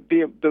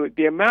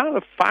the amount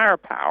of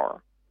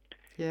firepower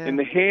in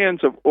the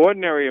hands of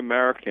ordinary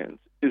Americans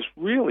is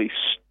really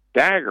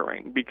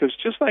staggering, because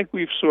just like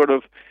we've sort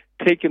of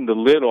taken the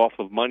lid off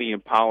of money in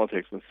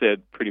politics and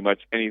said pretty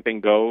much anything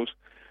goes,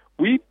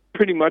 we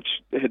pretty much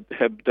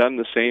have done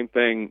the same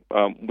thing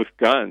with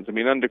guns. I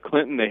mean, under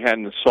Clinton, they had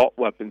an assault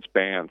weapons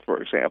ban,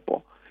 for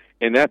example,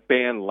 and that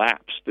ban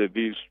lapsed.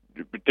 These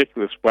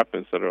ridiculous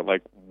weapons that are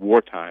like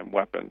wartime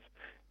weapons,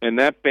 and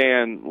that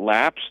ban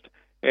lapsed,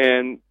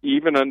 and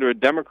even under a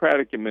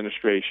Democratic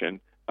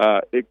administration,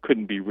 it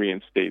couldn't be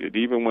reinstated.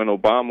 Even when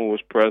Obama was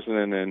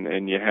president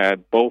and you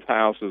had both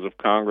houses of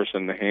Congress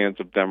in the hands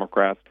of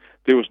Democrats,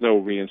 there was no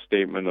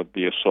reinstatement of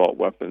the assault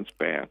weapons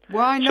ban.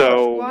 Why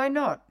not? Why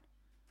not?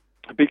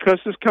 Because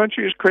this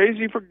country is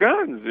crazy for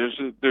guns.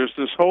 There's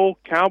this whole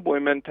cowboy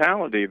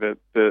mentality that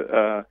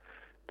the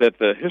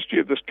history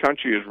of this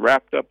country is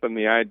wrapped up in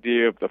the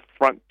idea of the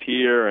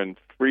frontier and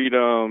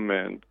freedom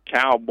and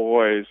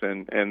cowboys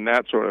and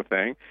that sort of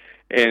thing,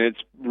 and it's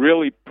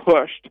really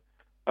pushed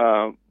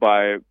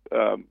by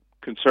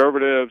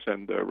conservatives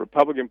and the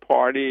Republican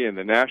Party and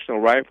the National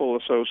Rifle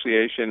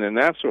Association and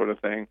that sort of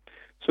thing.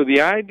 So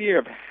the idea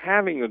of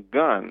having a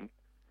gun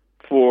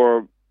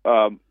for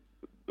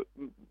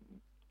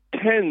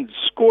tens,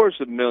 scores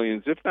of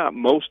millions, if not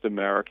most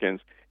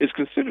Americans, is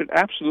considered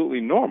absolutely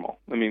normal.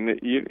 I mean,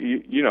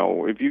 you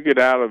know, if you get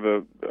out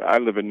of I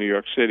live in New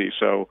York City,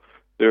 so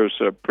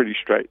there's pretty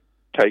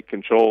tight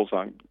controls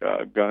on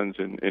guns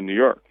in New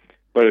York.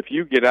 But if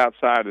you get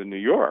outside of New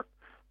York,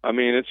 I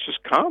mean, it's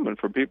just common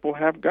for people to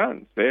have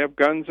guns. They have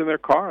guns in their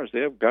cars. They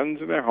have guns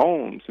in their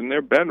homes, in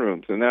their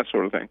bedrooms, and that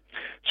sort of thing.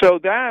 So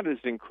that is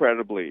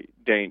incredibly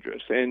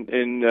dangerous.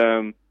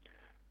 And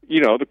you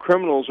know, the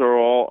criminals are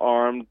all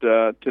armed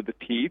to the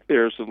teeth.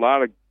 There's a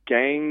lot of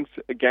gang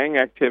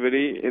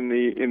activity in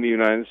the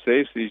United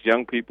States. These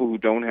young people who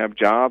don't have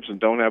jobs and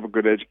don't have a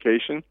good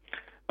education,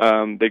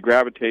 they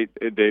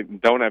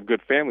don't have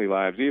good family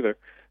lives either.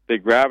 They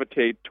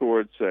gravitate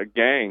towards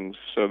gangs.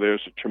 So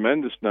there's a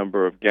tremendous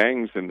number of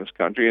gangs in this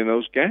country, and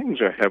those gangs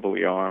are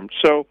heavily armed.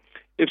 So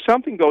if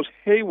something goes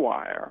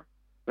haywire,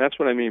 that's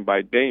what I mean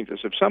by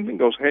dangerous. If something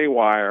goes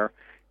haywire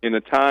in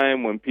a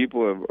time when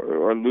people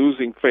are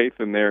losing faith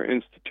in their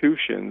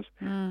institutions,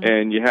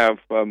 and you have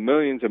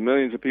millions and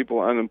millions of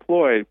people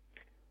unemployed,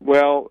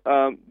 well,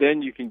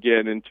 then you can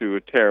get into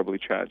a terribly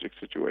tragic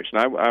situation.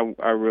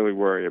 I really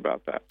worry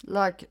about that.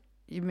 Like,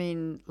 you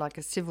mean like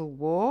a civil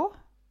war?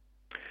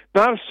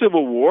 Not a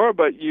civil war,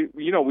 but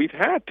you know, we've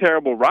had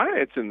terrible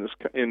riots in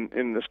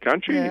this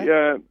country.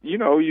 Yeah. You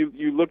know,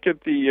 you look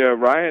at the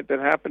riot that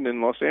happened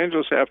in Los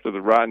Angeles after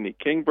the Rodney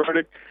King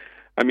verdict.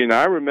 I mean,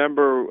 I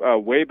remember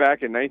way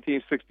back in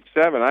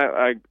 1967.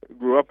 I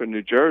grew up in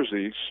New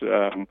Jersey,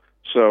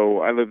 so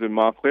I lived in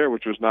Montclair,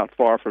 which was not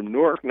far from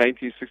Newark.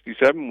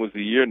 1967 was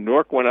the year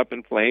Newark went up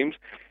in flames,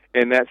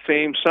 and that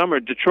same summer,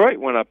 Detroit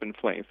went up in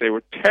flames. They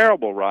were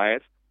terrible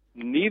riots.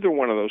 Neither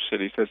one of those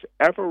cities has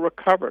ever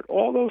recovered.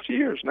 All those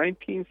years,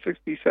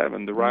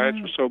 1967, the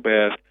riots were so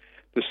bad,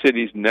 the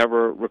cities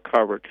never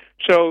recovered.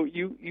 So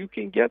you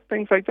can get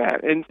things like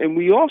that. And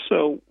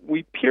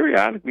we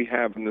periodically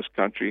have in this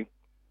country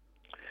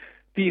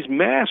these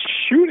mass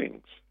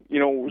shootings.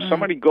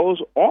 Somebody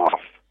goes off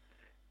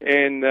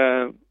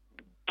and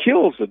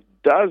kills a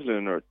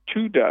dozen or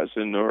 2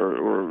 dozen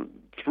or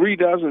 3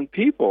 dozen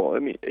people. I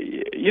mean,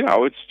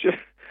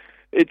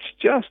 it's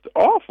just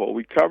awful.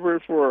 We cover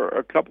it for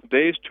a couple of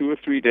days, 2 or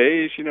 3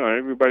 days, and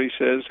everybody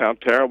says how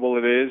terrible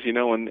it is,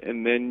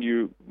 and then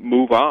you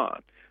move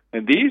on.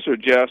 And these are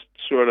just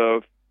sort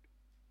of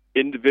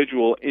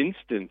individual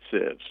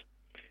instances.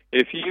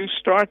 If you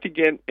start to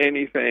get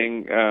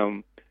anything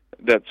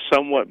that's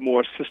somewhat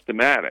more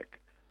systematic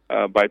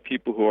by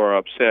people who are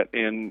upset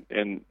and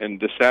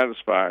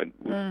dissatisfied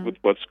with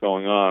what's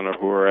going on, or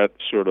who are at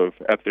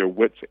their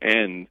wits'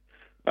 end,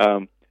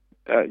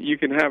 you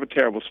can have a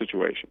terrible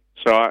situation.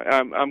 So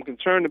I'm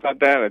concerned about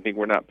that. I think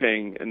we're not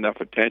paying enough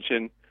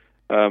attention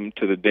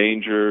to the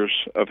dangers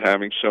of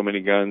having so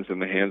many guns in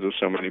the hands of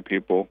so many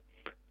people.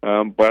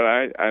 But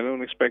I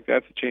don't expect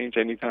that to change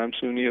anytime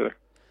soon either.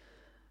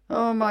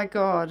 Oh, my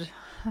God.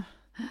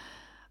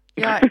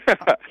 Yeah,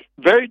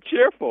 very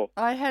cheerful.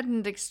 I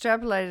hadn't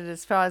extrapolated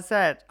as far as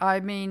that. I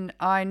mean,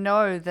 I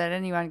know that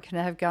anyone can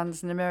have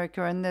guns in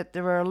America, and that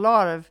there are a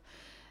lot of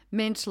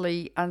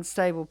mentally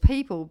unstable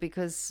people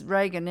because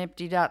Reagan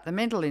emptied out the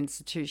mental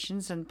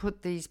institutions and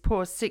put these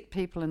poor sick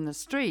people in the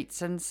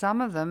streets, and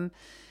some of them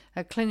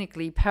are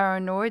clinically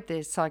paranoid,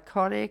 they're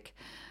psychotic,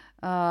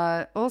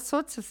 all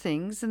sorts of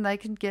things, and they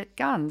can get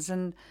guns,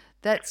 and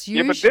that's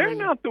usually... Yeah, but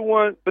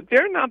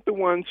they're not the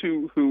ones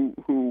who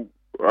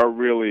are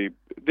really...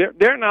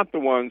 They're not the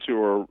ones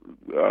who are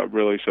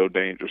really so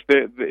dangerous.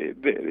 They're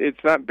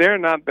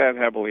not that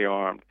heavily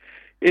armed.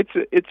 It's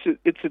a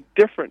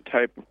different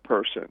type of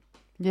person.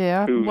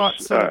 Yeah,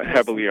 who's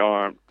heavily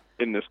armed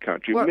in this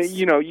country.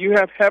 You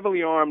have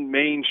heavily armed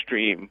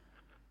mainstream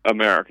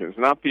Americans,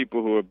 not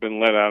people who have been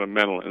let out of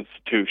mental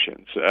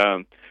institutions,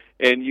 and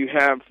you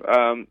have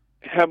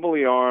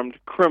heavily armed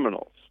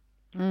criminals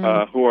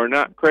who are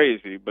not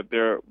crazy, but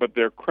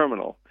they're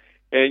criminal,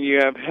 and you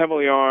have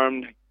heavily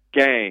armed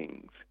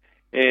gangs,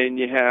 and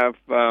you have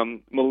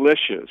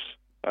militias,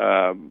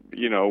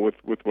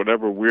 with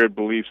whatever weird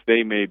beliefs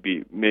they may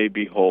be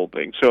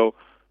holding. So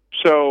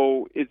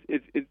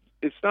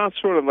it's not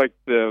sort of like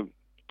the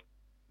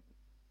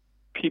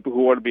people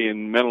who ought to be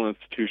in mental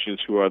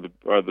institutions who are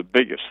the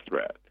biggest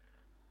threat.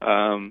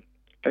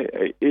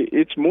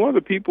 It's more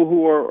the people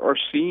who are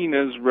seen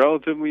as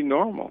relatively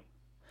normal.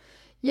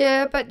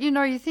 Yeah, but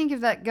you think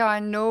of that guy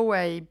in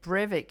Norway,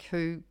 Breivik,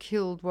 who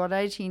killed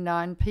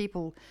 89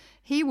 people.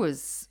 He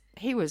was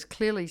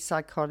clearly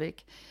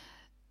psychotic.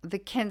 The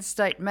Kent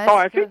State massacre. Oh,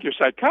 I think you're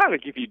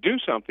psychotic if you do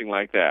something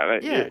like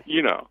that. Yeah.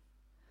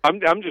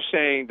 I'm just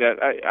saying that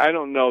I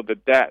don't know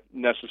that that's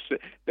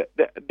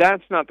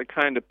not the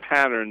kind of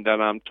pattern that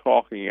I'm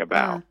talking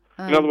about.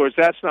 In other words,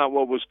 that's not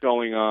what was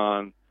going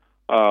on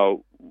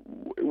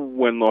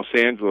when Los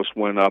Angeles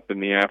went up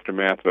in the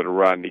aftermath of the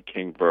Rodney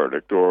King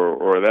verdict,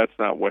 or that's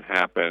not what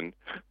happened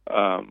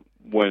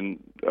when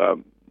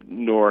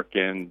Newark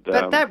and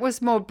but that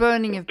was more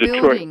burning of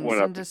Detroit buildings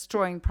and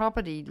destroying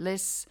property,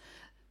 less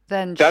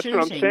than That's shooting.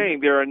 what I'm saying.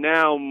 There are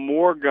now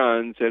more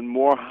guns and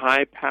more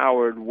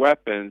high-powered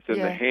weapons in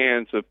the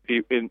hands of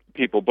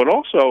people. But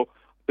also,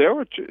 there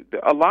were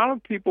a lot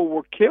of people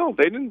were killed.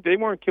 They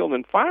weren't killed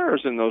in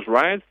fires in those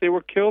riots. They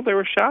were killed. They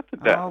were shot to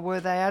death. Oh, were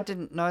they? I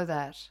didn't know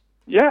that.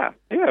 Yeah.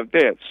 They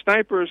had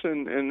snipers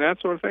and that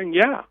sort of thing.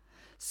 Yeah.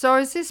 So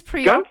is this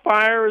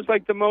gunfire is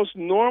like the most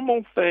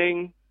normal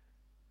thing,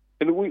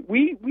 and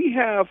we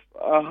have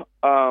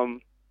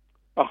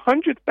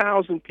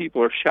 100,000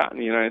 people are shot in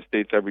the United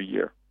States every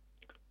year.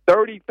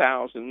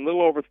 30,000, a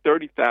little over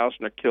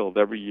 30,000 are killed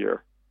every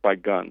year by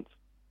guns.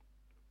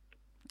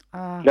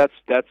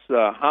 That's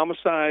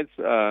homicides,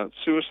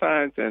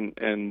 suicides,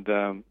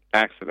 and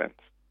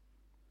accidents.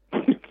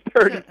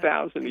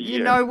 30,000 a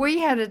year. We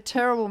had a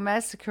terrible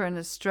massacre in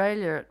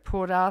Australia at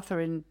Port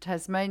Arthur in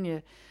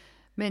Tasmania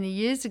many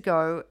years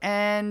ago,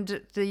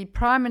 and the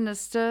Prime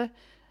Minister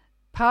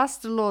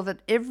passed a law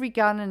that every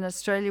gun in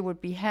Australia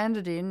would be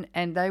handed in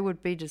and they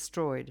would be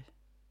destroyed.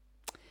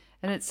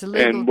 And it's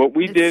illegal. And what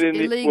we did in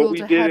the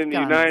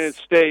United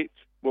States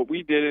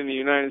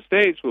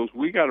was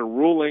we got a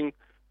ruling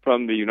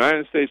from the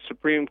United States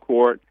Supreme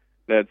Court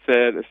that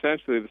said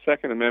essentially the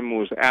Second Amendment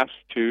was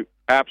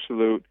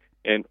absolute,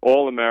 and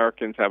all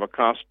Americans have a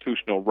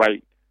constitutional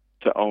right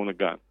to own a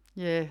gun.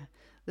 Yeah,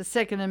 the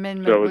Second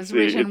Amendment was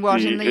written in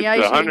the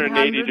 1800s?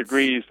 180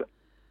 degrees.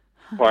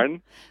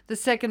 Pardon? The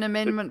Second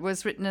Amendment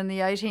was written in the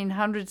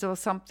 1800s or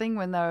something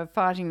when they were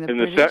fighting the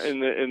British.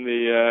 In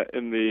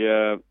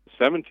the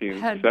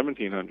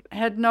 1700s.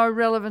 Had no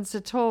relevance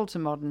at all to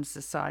modern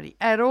society,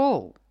 at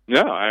all.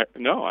 No,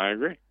 I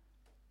agree.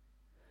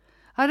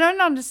 I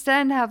don't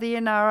understand how the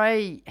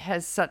NRA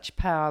has such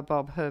power,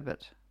 Bob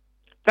Herbert.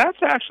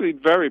 That's actually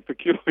very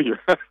peculiar.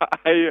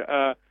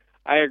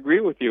 I agree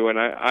with you, and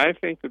I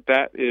think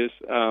that is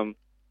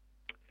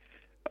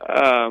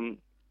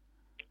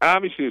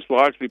obviously it's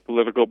largely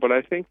political, but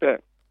I think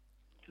that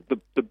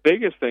the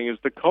biggest thing is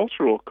the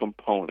cultural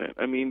component.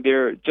 I mean,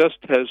 there just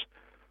has,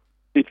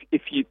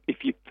 if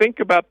you think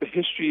about the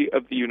history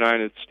of the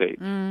United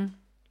States,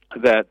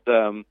 that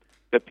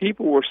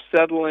people were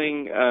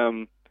settling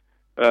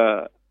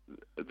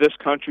this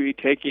country,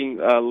 taking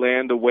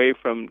land away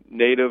from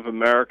Native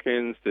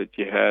Americans, that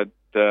you had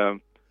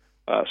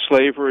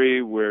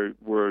slavery,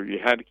 where you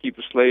had to keep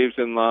the slaves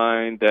in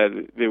line,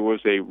 that there was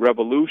a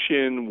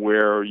revolution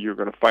where you're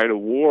going to fight a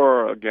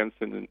war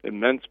against an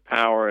immense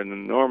power, an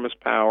enormous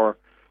power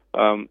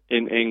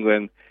in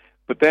England.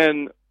 But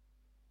then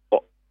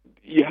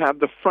you have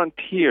the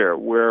frontier,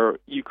 where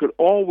you could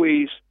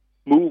always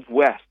move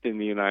west in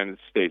the United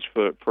States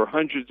for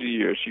hundreds of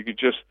years. You could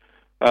just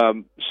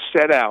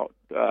set out.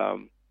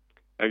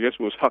 I guess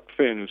it was Huck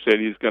Finn who said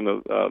he's going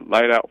to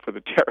light out for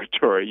the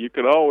territory. You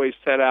could always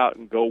set out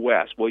and go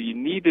west. Well, you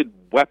needed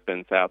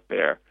weapons out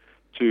there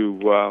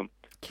to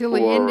kill the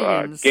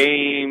Indians,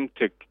 game.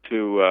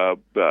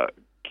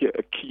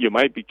 You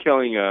might be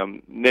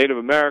killing Native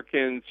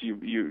Americans.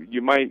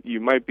 You might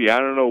be, I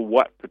don't know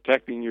what,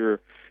 protecting your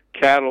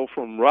cattle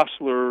from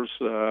rustlers.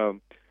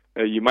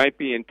 You might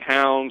be in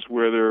towns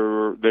where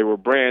they were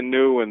brand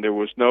new and there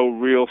was no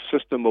real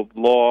system of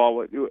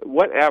law.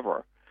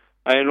 Whatever.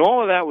 And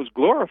all of that was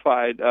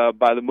glorified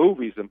by the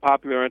movies and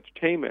popular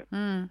entertainment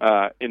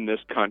in this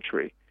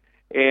country.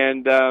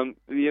 And the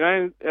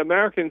United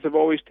Americans have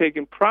always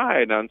taken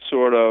pride on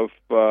sort of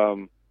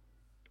the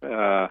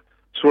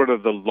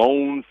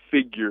lone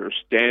figure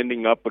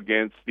standing up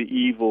against the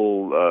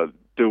evil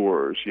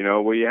doers.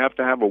 Where you have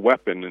to have a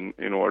weapon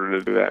in order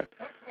to do that.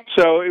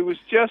 So it was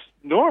just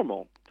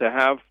normal to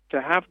have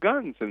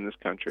guns in this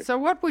country. So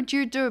what would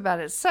you do about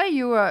it? Say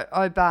you were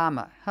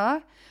Obama, huh?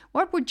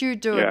 What would you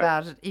do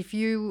about it if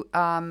you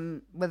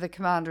were the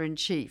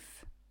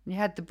commander-in-chief? You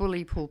had the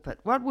bully pulpit.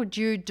 What would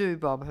you do,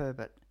 Bob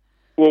Herbert?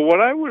 Well, what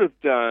I would have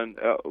done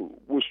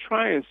was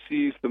try and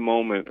seize the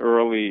moment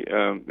early.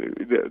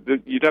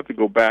 You'd have to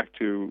go back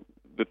to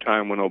the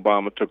time when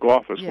Obama took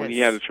office, when he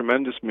had a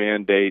tremendous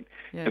mandate,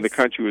 and the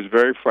country was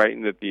very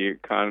frightened that the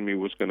economy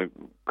was going to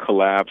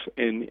collapse.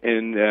 And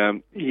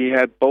he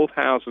had both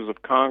houses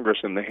of Congress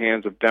in the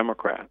hands of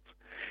Democrats.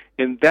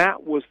 And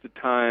that was the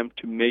time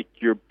to make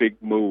your big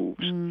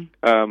moves,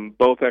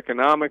 both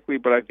economically,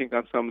 but I think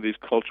on some of these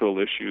cultural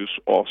issues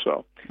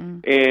also.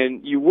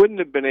 And you wouldn't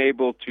have been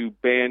able to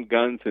ban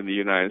guns in the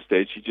United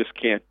States. You just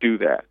can't do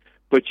that.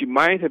 But you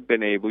might have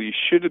been able, you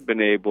should have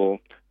been able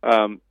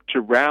to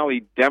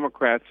rally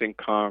Democrats in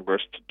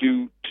Congress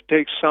to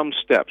take some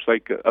steps,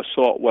 like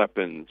assault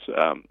weapons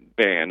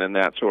ban and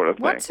that sort of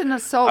thing. What's an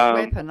assault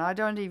weapon? I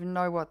don't even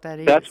know what that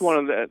is. That's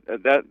one of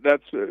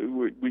that's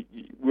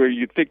where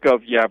you think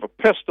of, you have a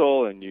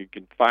pistol and you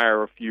can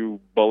fire a few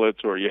bullets,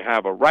 or you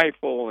have a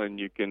rifle and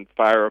you can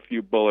fire a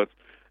few bullets.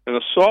 An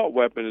assault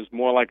weapon is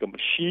more like a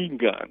machine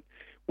gun,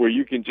 where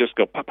you can just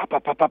go pop, pop,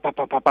 pop, pop, pop, pop,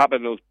 pop, pop, pop,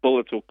 and those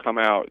bullets will come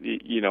out,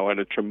 at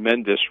a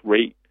tremendous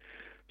rate.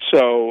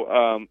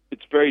 So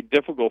it's very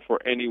difficult for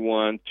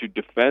anyone to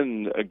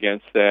defend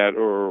against that,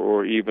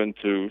 or even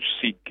to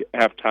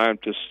have time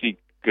to seek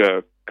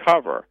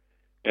cover.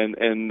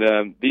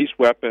 And these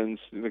weapons,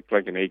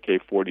 like an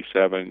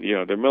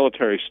AK-47, they're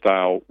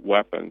military-style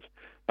weapons.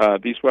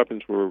 These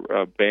weapons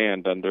were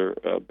banned under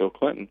Bill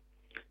Clinton,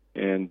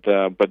 and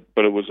but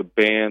it was a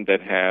ban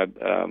that had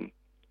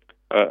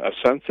a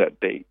sunset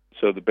date,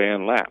 so the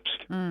ban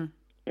lapsed, and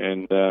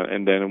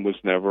then it was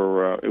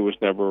never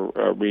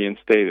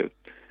reinstated.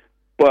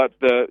 But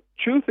the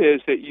truth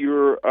is that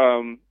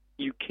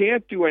you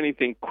can't do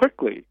anything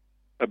quickly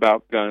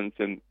about guns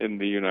in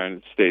the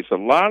United States. A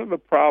lot of the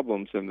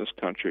problems in this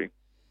country,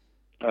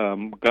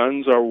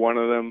 guns are one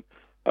of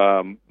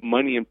them.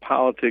 Money in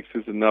politics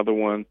is another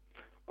one.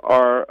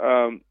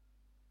 Are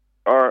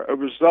a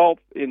result,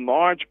 in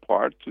large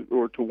part,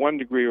 or to one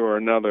degree or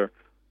another,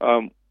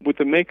 with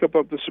the makeup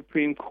of the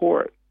Supreme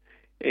Court.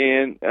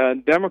 And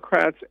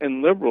Democrats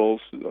and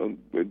liberals,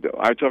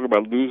 I talk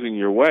about losing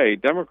your way,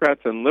 Democrats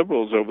and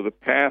liberals over the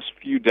past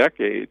few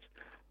decades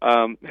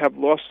have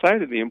lost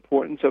sight of the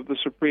importance of the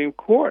Supreme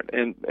Court.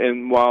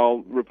 And while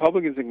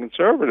Republicans and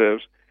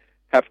conservatives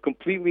have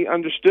completely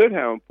understood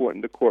how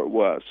important the court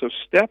was. So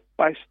step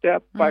by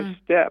step by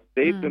step,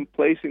 they've been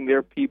placing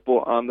their people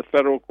on the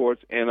federal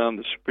courts and on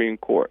the Supreme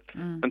Court,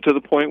 and to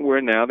the point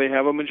where now they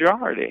have a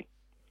majority.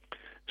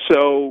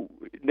 So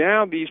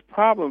now these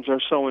problems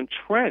are so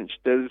entrenched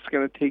that it's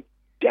going to take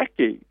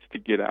decades to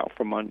get out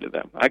from under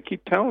them. I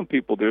keep telling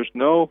people there's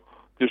not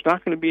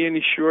going to be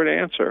any short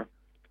answer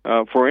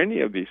for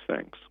any of these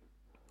things.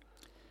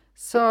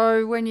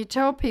 So when you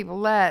tell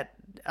people that,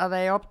 are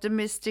they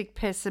optimistic,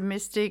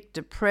 pessimistic,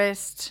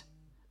 depressed?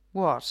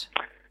 What?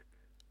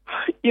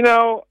 You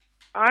know,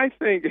 I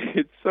think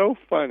it's so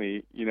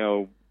funny.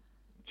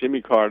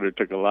 Jimmy Carter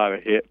took a lot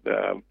of hit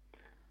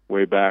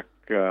way back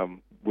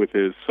with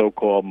his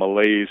so-called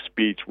malaise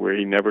speech where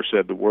he never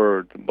said the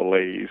word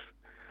malaise.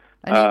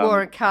 And he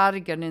wore a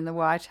cardigan in the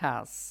White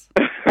House.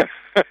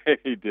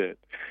 He did.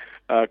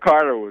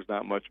 Carter was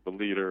not much of a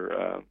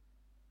leader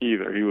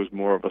either. He was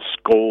more of a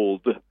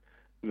scold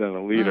than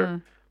a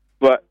leader.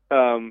 But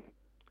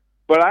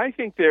I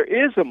think there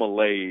is a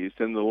malaise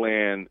in the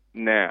land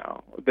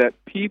now that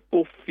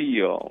people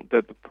feel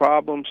that the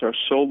problems are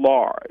so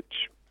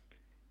large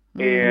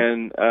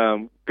and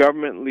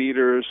government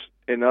leaders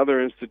and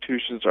other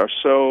institutions are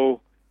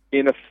so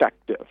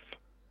ineffective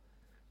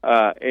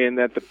and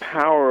that the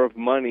power of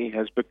money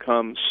has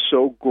become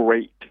so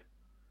great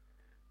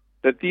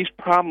that these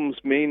problems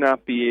may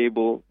not be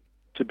able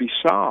to be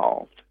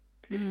solved.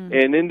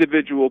 And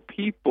individual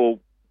people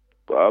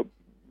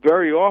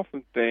very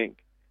often think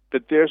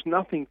that there's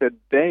nothing that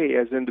they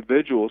as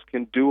individuals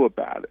can do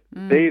about it.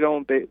 They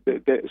don't. They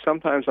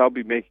sometimes I'll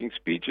be making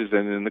speeches,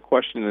 and in the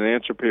question and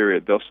answer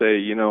period, they'll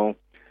say,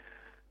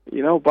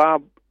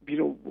 Bob,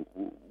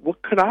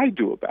 what could I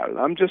do about it?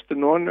 I'm just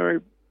an ordinary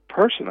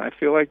person. I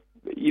feel like,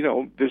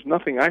 there's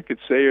nothing I could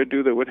say or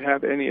do that would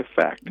have any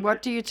effect.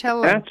 What do you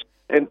tell them?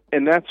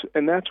 And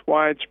that's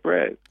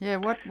widespread. Yeah.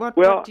 What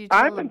do you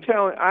tell them?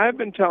 I've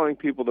been telling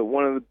people that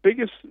one of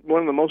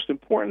the most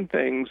important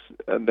things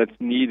that's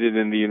needed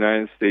in the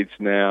United States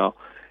now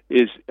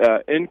is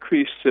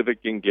increased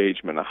civic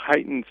engagement, a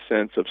heightened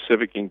sense of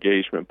civic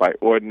engagement by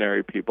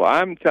ordinary people.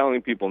 I'm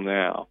telling people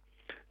now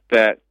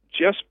that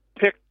just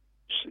pick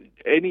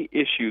any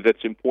issue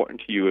that's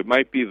important to you. It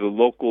might be the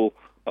local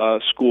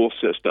school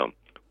system,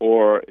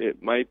 or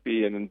it might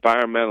be an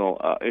environmental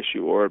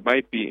issue, or it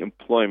might be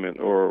employment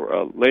or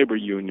a labor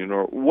union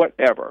or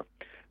whatever.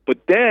 But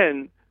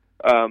then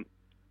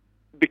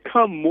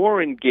become more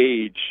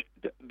engaged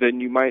than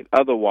you might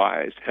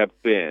otherwise have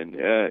been.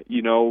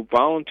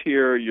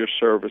 Volunteer your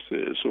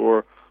services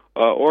or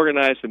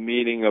organize a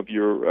meeting of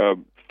your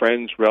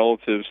friends,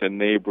 relatives, and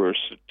neighbors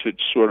to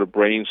sort of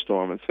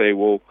brainstorm and say,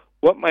 well,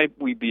 what might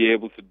we be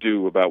able to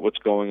do about what's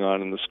going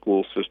on in the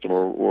school system,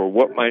 or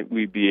what might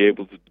we be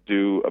able to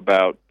do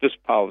about this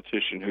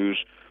politician who's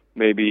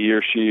maybe he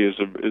or she is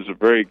a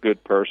very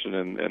good person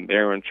and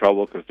they're in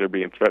trouble because they're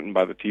being threatened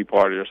by the Tea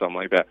Party or something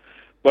like that.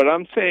 But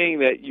I'm saying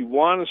that you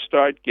want to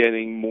start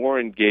getting more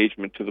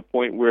engagement to the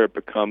point where it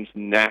becomes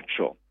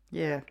natural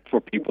for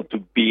people to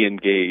be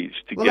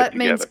engaged, to get together. Well, that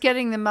means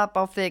getting them up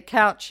off their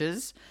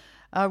couches,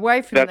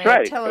 away from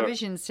their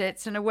television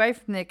sets and away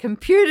from their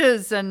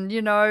computers and,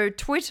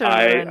 Twitter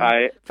and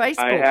Facebook.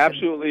 I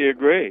absolutely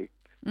agree.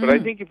 But I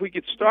think if we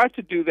could start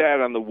to do that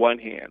on the one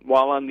hand,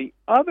 while on the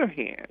other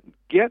hand,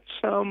 get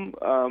some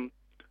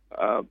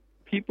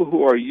people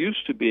who are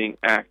used to being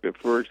active,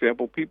 for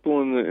example, people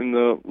in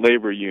the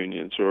labor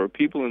unions or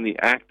people in the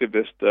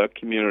activist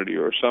community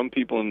or some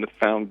people in the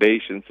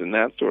foundations and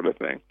that sort of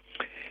thing,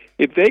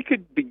 if they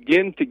could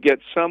begin to get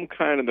some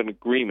kind of an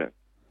agreement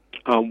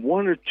on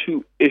one or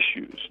two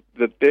issues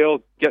that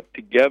they'll get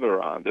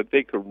together on, that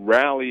they could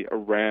rally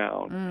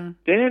around,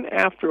 then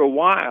after a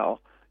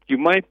while, you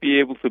might be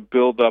able to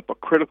build up a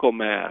critical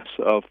mass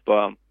of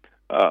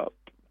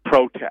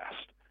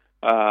protest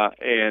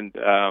and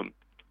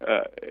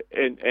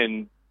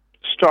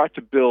start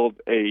to build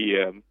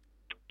a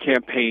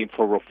campaign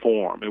for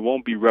reform. It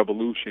won't be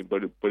revolution,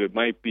 but it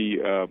might be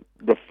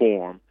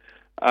reform.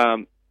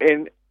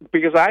 And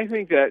because I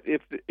think that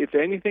if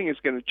anything is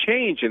going to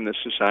change in this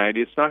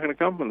society, it's not going to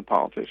come from the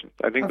politicians.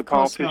 I think the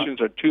politicians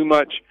are too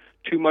much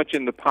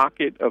in the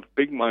pocket of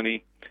big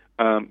money,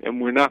 and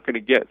we're not going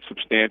to get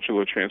substantial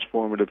or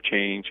transformative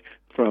change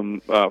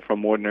from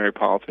ordinary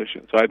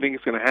politicians. So I think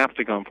it's going to have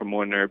to come from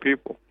ordinary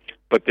people,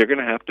 but they're going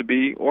to have to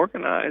be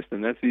organized,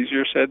 and that's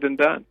easier said than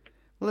done.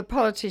 Well, the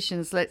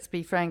politicians, let's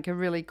be frank, are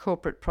really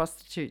corporate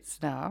prostitutes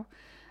now.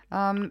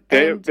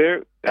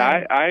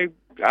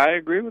 I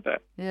agree with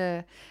that.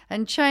 Yeah,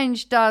 and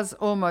change does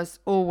almost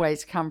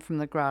always come from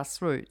the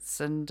grassroots.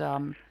 And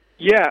and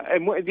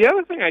the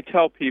other thing I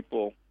tell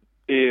people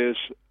is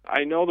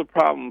I know the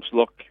problems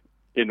look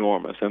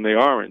enormous, and they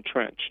are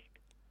entrenched,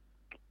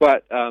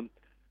 but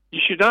you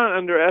should not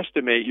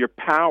underestimate your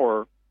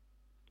power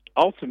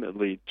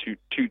ultimately to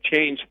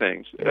change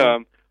things.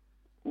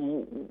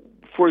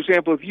 For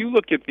example, if you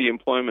look at the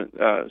employment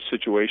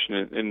situation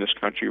in this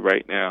country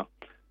right now,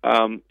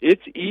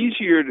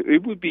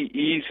 it would be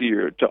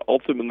easier to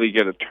ultimately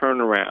get a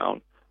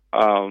turnaround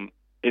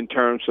in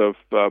terms of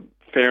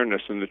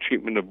fairness in the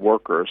treatment of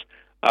workers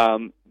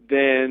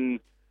than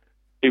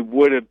it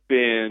would have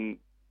been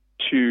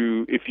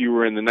if you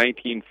were in the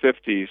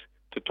 1950s,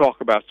 to talk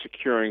about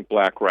securing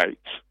black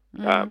rights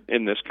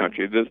in this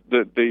country.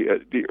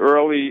 The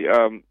early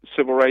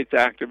civil rights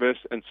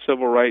activists and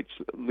civil rights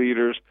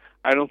leaders,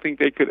 I don't think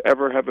they could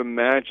ever have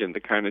imagined the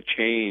kind of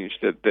change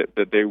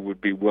that they would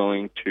be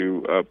willing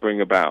to bring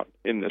about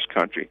in this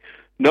country.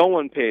 No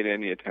one paid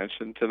any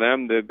attention to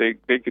them.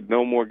 They could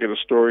no more get a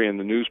story in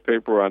the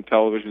newspaper or on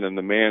television than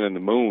the man in the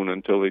moon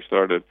until they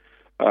started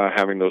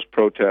having those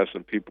protests,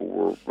 and people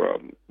were,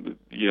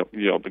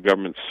 the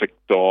government sick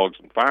dogs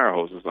and fire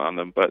hoses on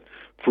them. But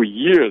for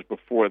years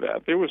before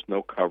that, there was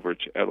no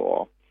coverage at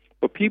all.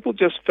 But people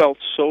just felt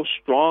so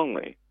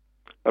strongly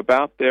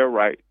about their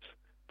rights,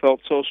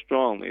 felt so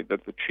strongly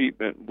that the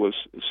treatment was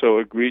so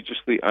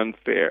egregiously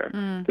unfair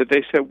that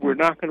they said, we're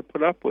not going to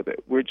put up with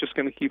it. We're just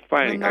going to keep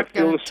fighting. I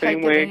feel the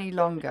same way any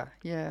longer.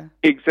 Yeah.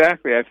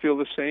 Exactly. I feel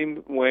the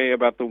same way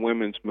about the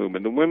women's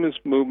movement. The women's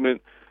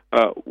movement,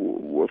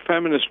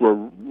 feminists were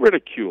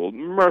ridiculed,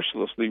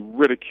 mercilessly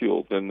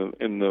ridiculed in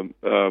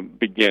the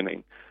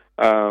beginning.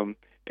 And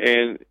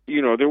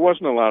there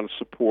wasn't a lot of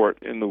support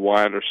in the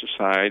wider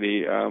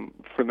society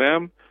for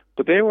them,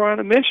 but they were on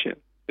a mission.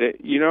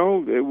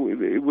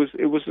 It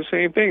was the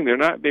same thing.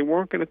 They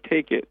weren't going to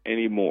take it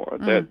anymore.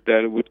 That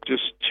it was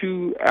just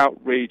too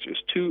outrageous,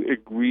 too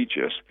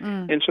egregious,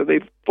 and so they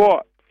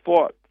fought,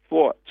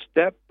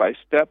 step by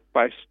step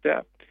by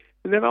step,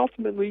 and then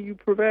ultimately you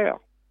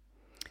prevail.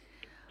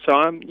 So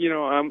I'm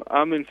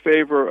in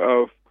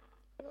favor of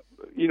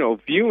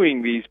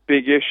viewing these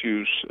big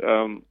issues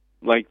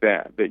like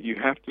that you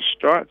have to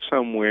start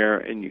somewhere,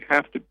 and you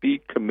have to be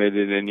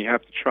committed, and you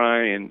have to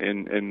try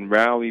and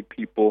rally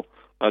people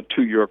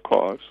to your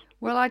cause.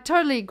 Well, I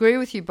totally agree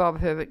with you, Bob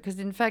Herbert, because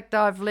in fact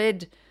I've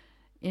led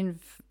in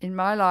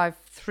my life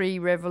 3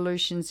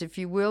 revolutions, if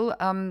you will.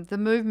 The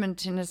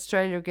movement in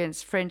Australia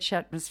against French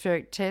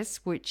atmospheric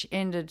tests, which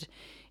ended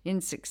in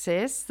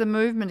success. The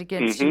movement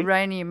against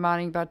uranium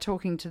mining by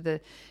talking to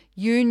the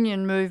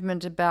union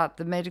movement about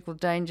the medical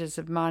dangers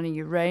of mining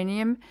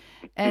uranium.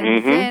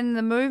 And then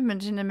the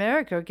movement in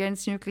America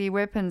against nuclear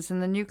weapons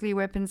and the nuclear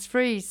weapons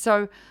free.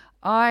 So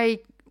I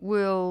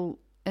will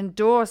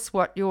endorse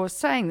what you're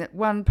saying, that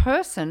one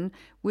person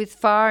with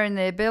fire in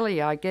their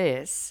belly, I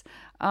guess,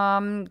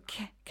 can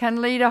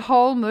lead a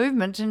whole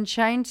movement and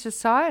change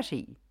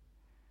society.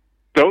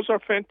 Those are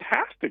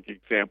fantastic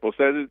examples.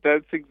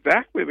 That's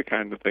exactly the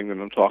kind of thing that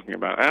I'm talking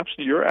about.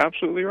 You're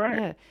absolutely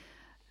right. Yeah.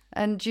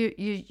 And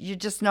you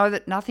just know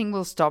that nothing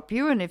will stop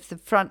you, and if the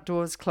front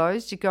door is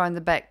closed, you go in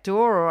the back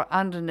door or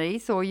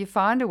underneath, or you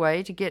find a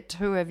way to get to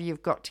whoever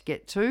you've got to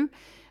get to,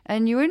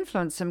 and you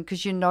influence them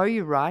because you know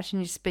you're right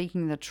and you're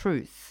speaking the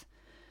truth.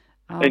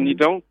 And you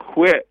don't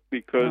quit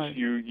because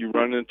you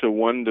run into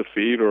one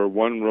defeat or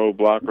one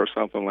roadblock or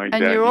something like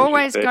that. And you're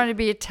always going to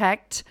be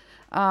attacked.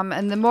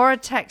 And the more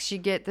attacks you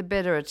get, the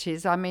better it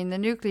is. I mean, the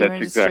nuclear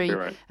industry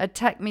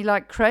attack me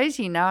like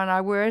crazy now, and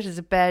I wear it as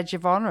a badge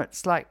of honor.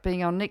 It's like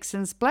being on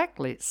Nixon's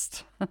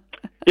blacklist.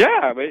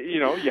 Yeah, but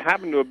you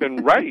happen to have been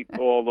right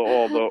all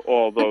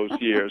those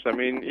years. I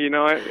mean,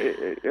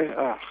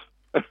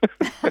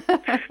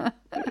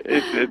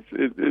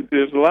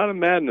 there's a lot of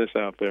madness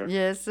out there.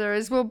 Yes, there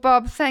is. Well,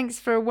 Bob, thanks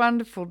for a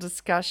wonderful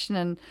discussion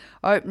and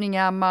opening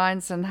our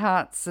minds and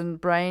hearts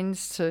and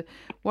brains to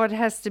what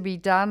has to be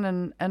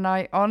done. And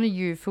I honour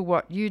you for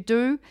what you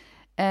do,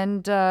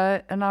 and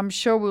I'm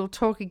sure we'll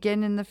talk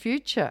again in the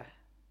future.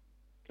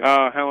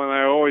 Helen,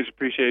 I always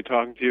appreciate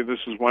talking to you.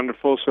 This is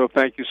wonderful. So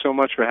thank you so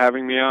much for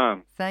having me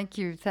on. Thank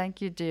you,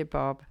 dear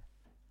Bob.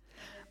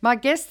 My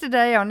guest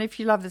today on If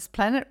You Love This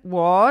Planet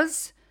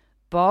was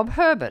Bob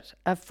Herbert,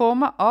 a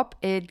former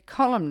op-ed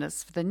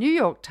columnist for the New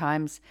York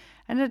Times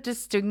and a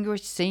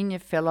distinguished senior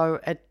fellow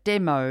at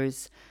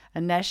Demos,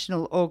 a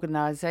national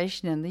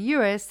organization in the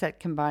US that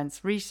combines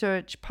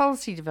research,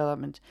 policy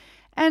development,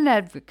 and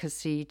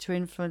advocacy to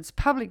influence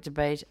public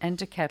debate and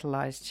to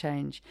catalyze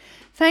change.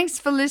 Thanks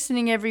for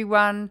listening,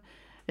 everyone.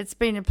 It's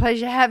been a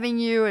pleasure having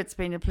you. It's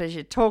been a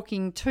pleasure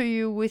talking to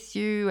you, with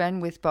you,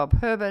 and with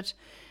Bob Herbert.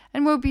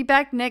 And we'll be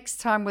back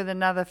next time with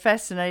another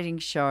fascinating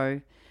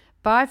show.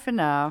 Bye for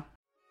now.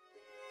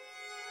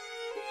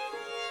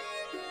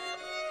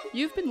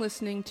 You've been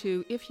listening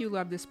to If You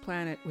Love This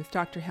Planet with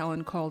Dr.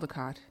 Helen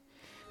Caldicott.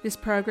 This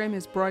program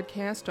is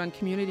broadcast on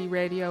community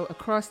radio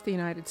across the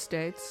United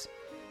States,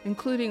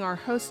 including our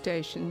host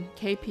station,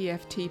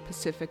 KPFT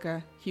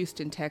Pacifica,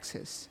 Houston,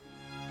 Texas.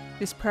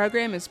 This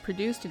program is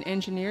produced and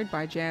engineered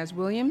by Jazz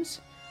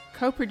Williams,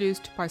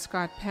 co-produced by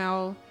Scott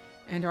Powell,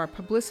 and our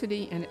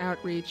publicity and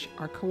outreach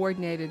are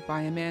coordinated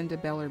by Amanda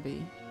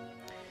Bellerby.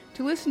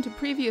 To listen to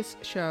previous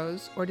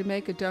shows or to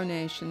make a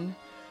donation,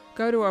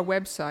 go to our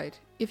website,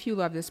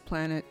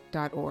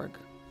 ifyoulovethisplanet.org.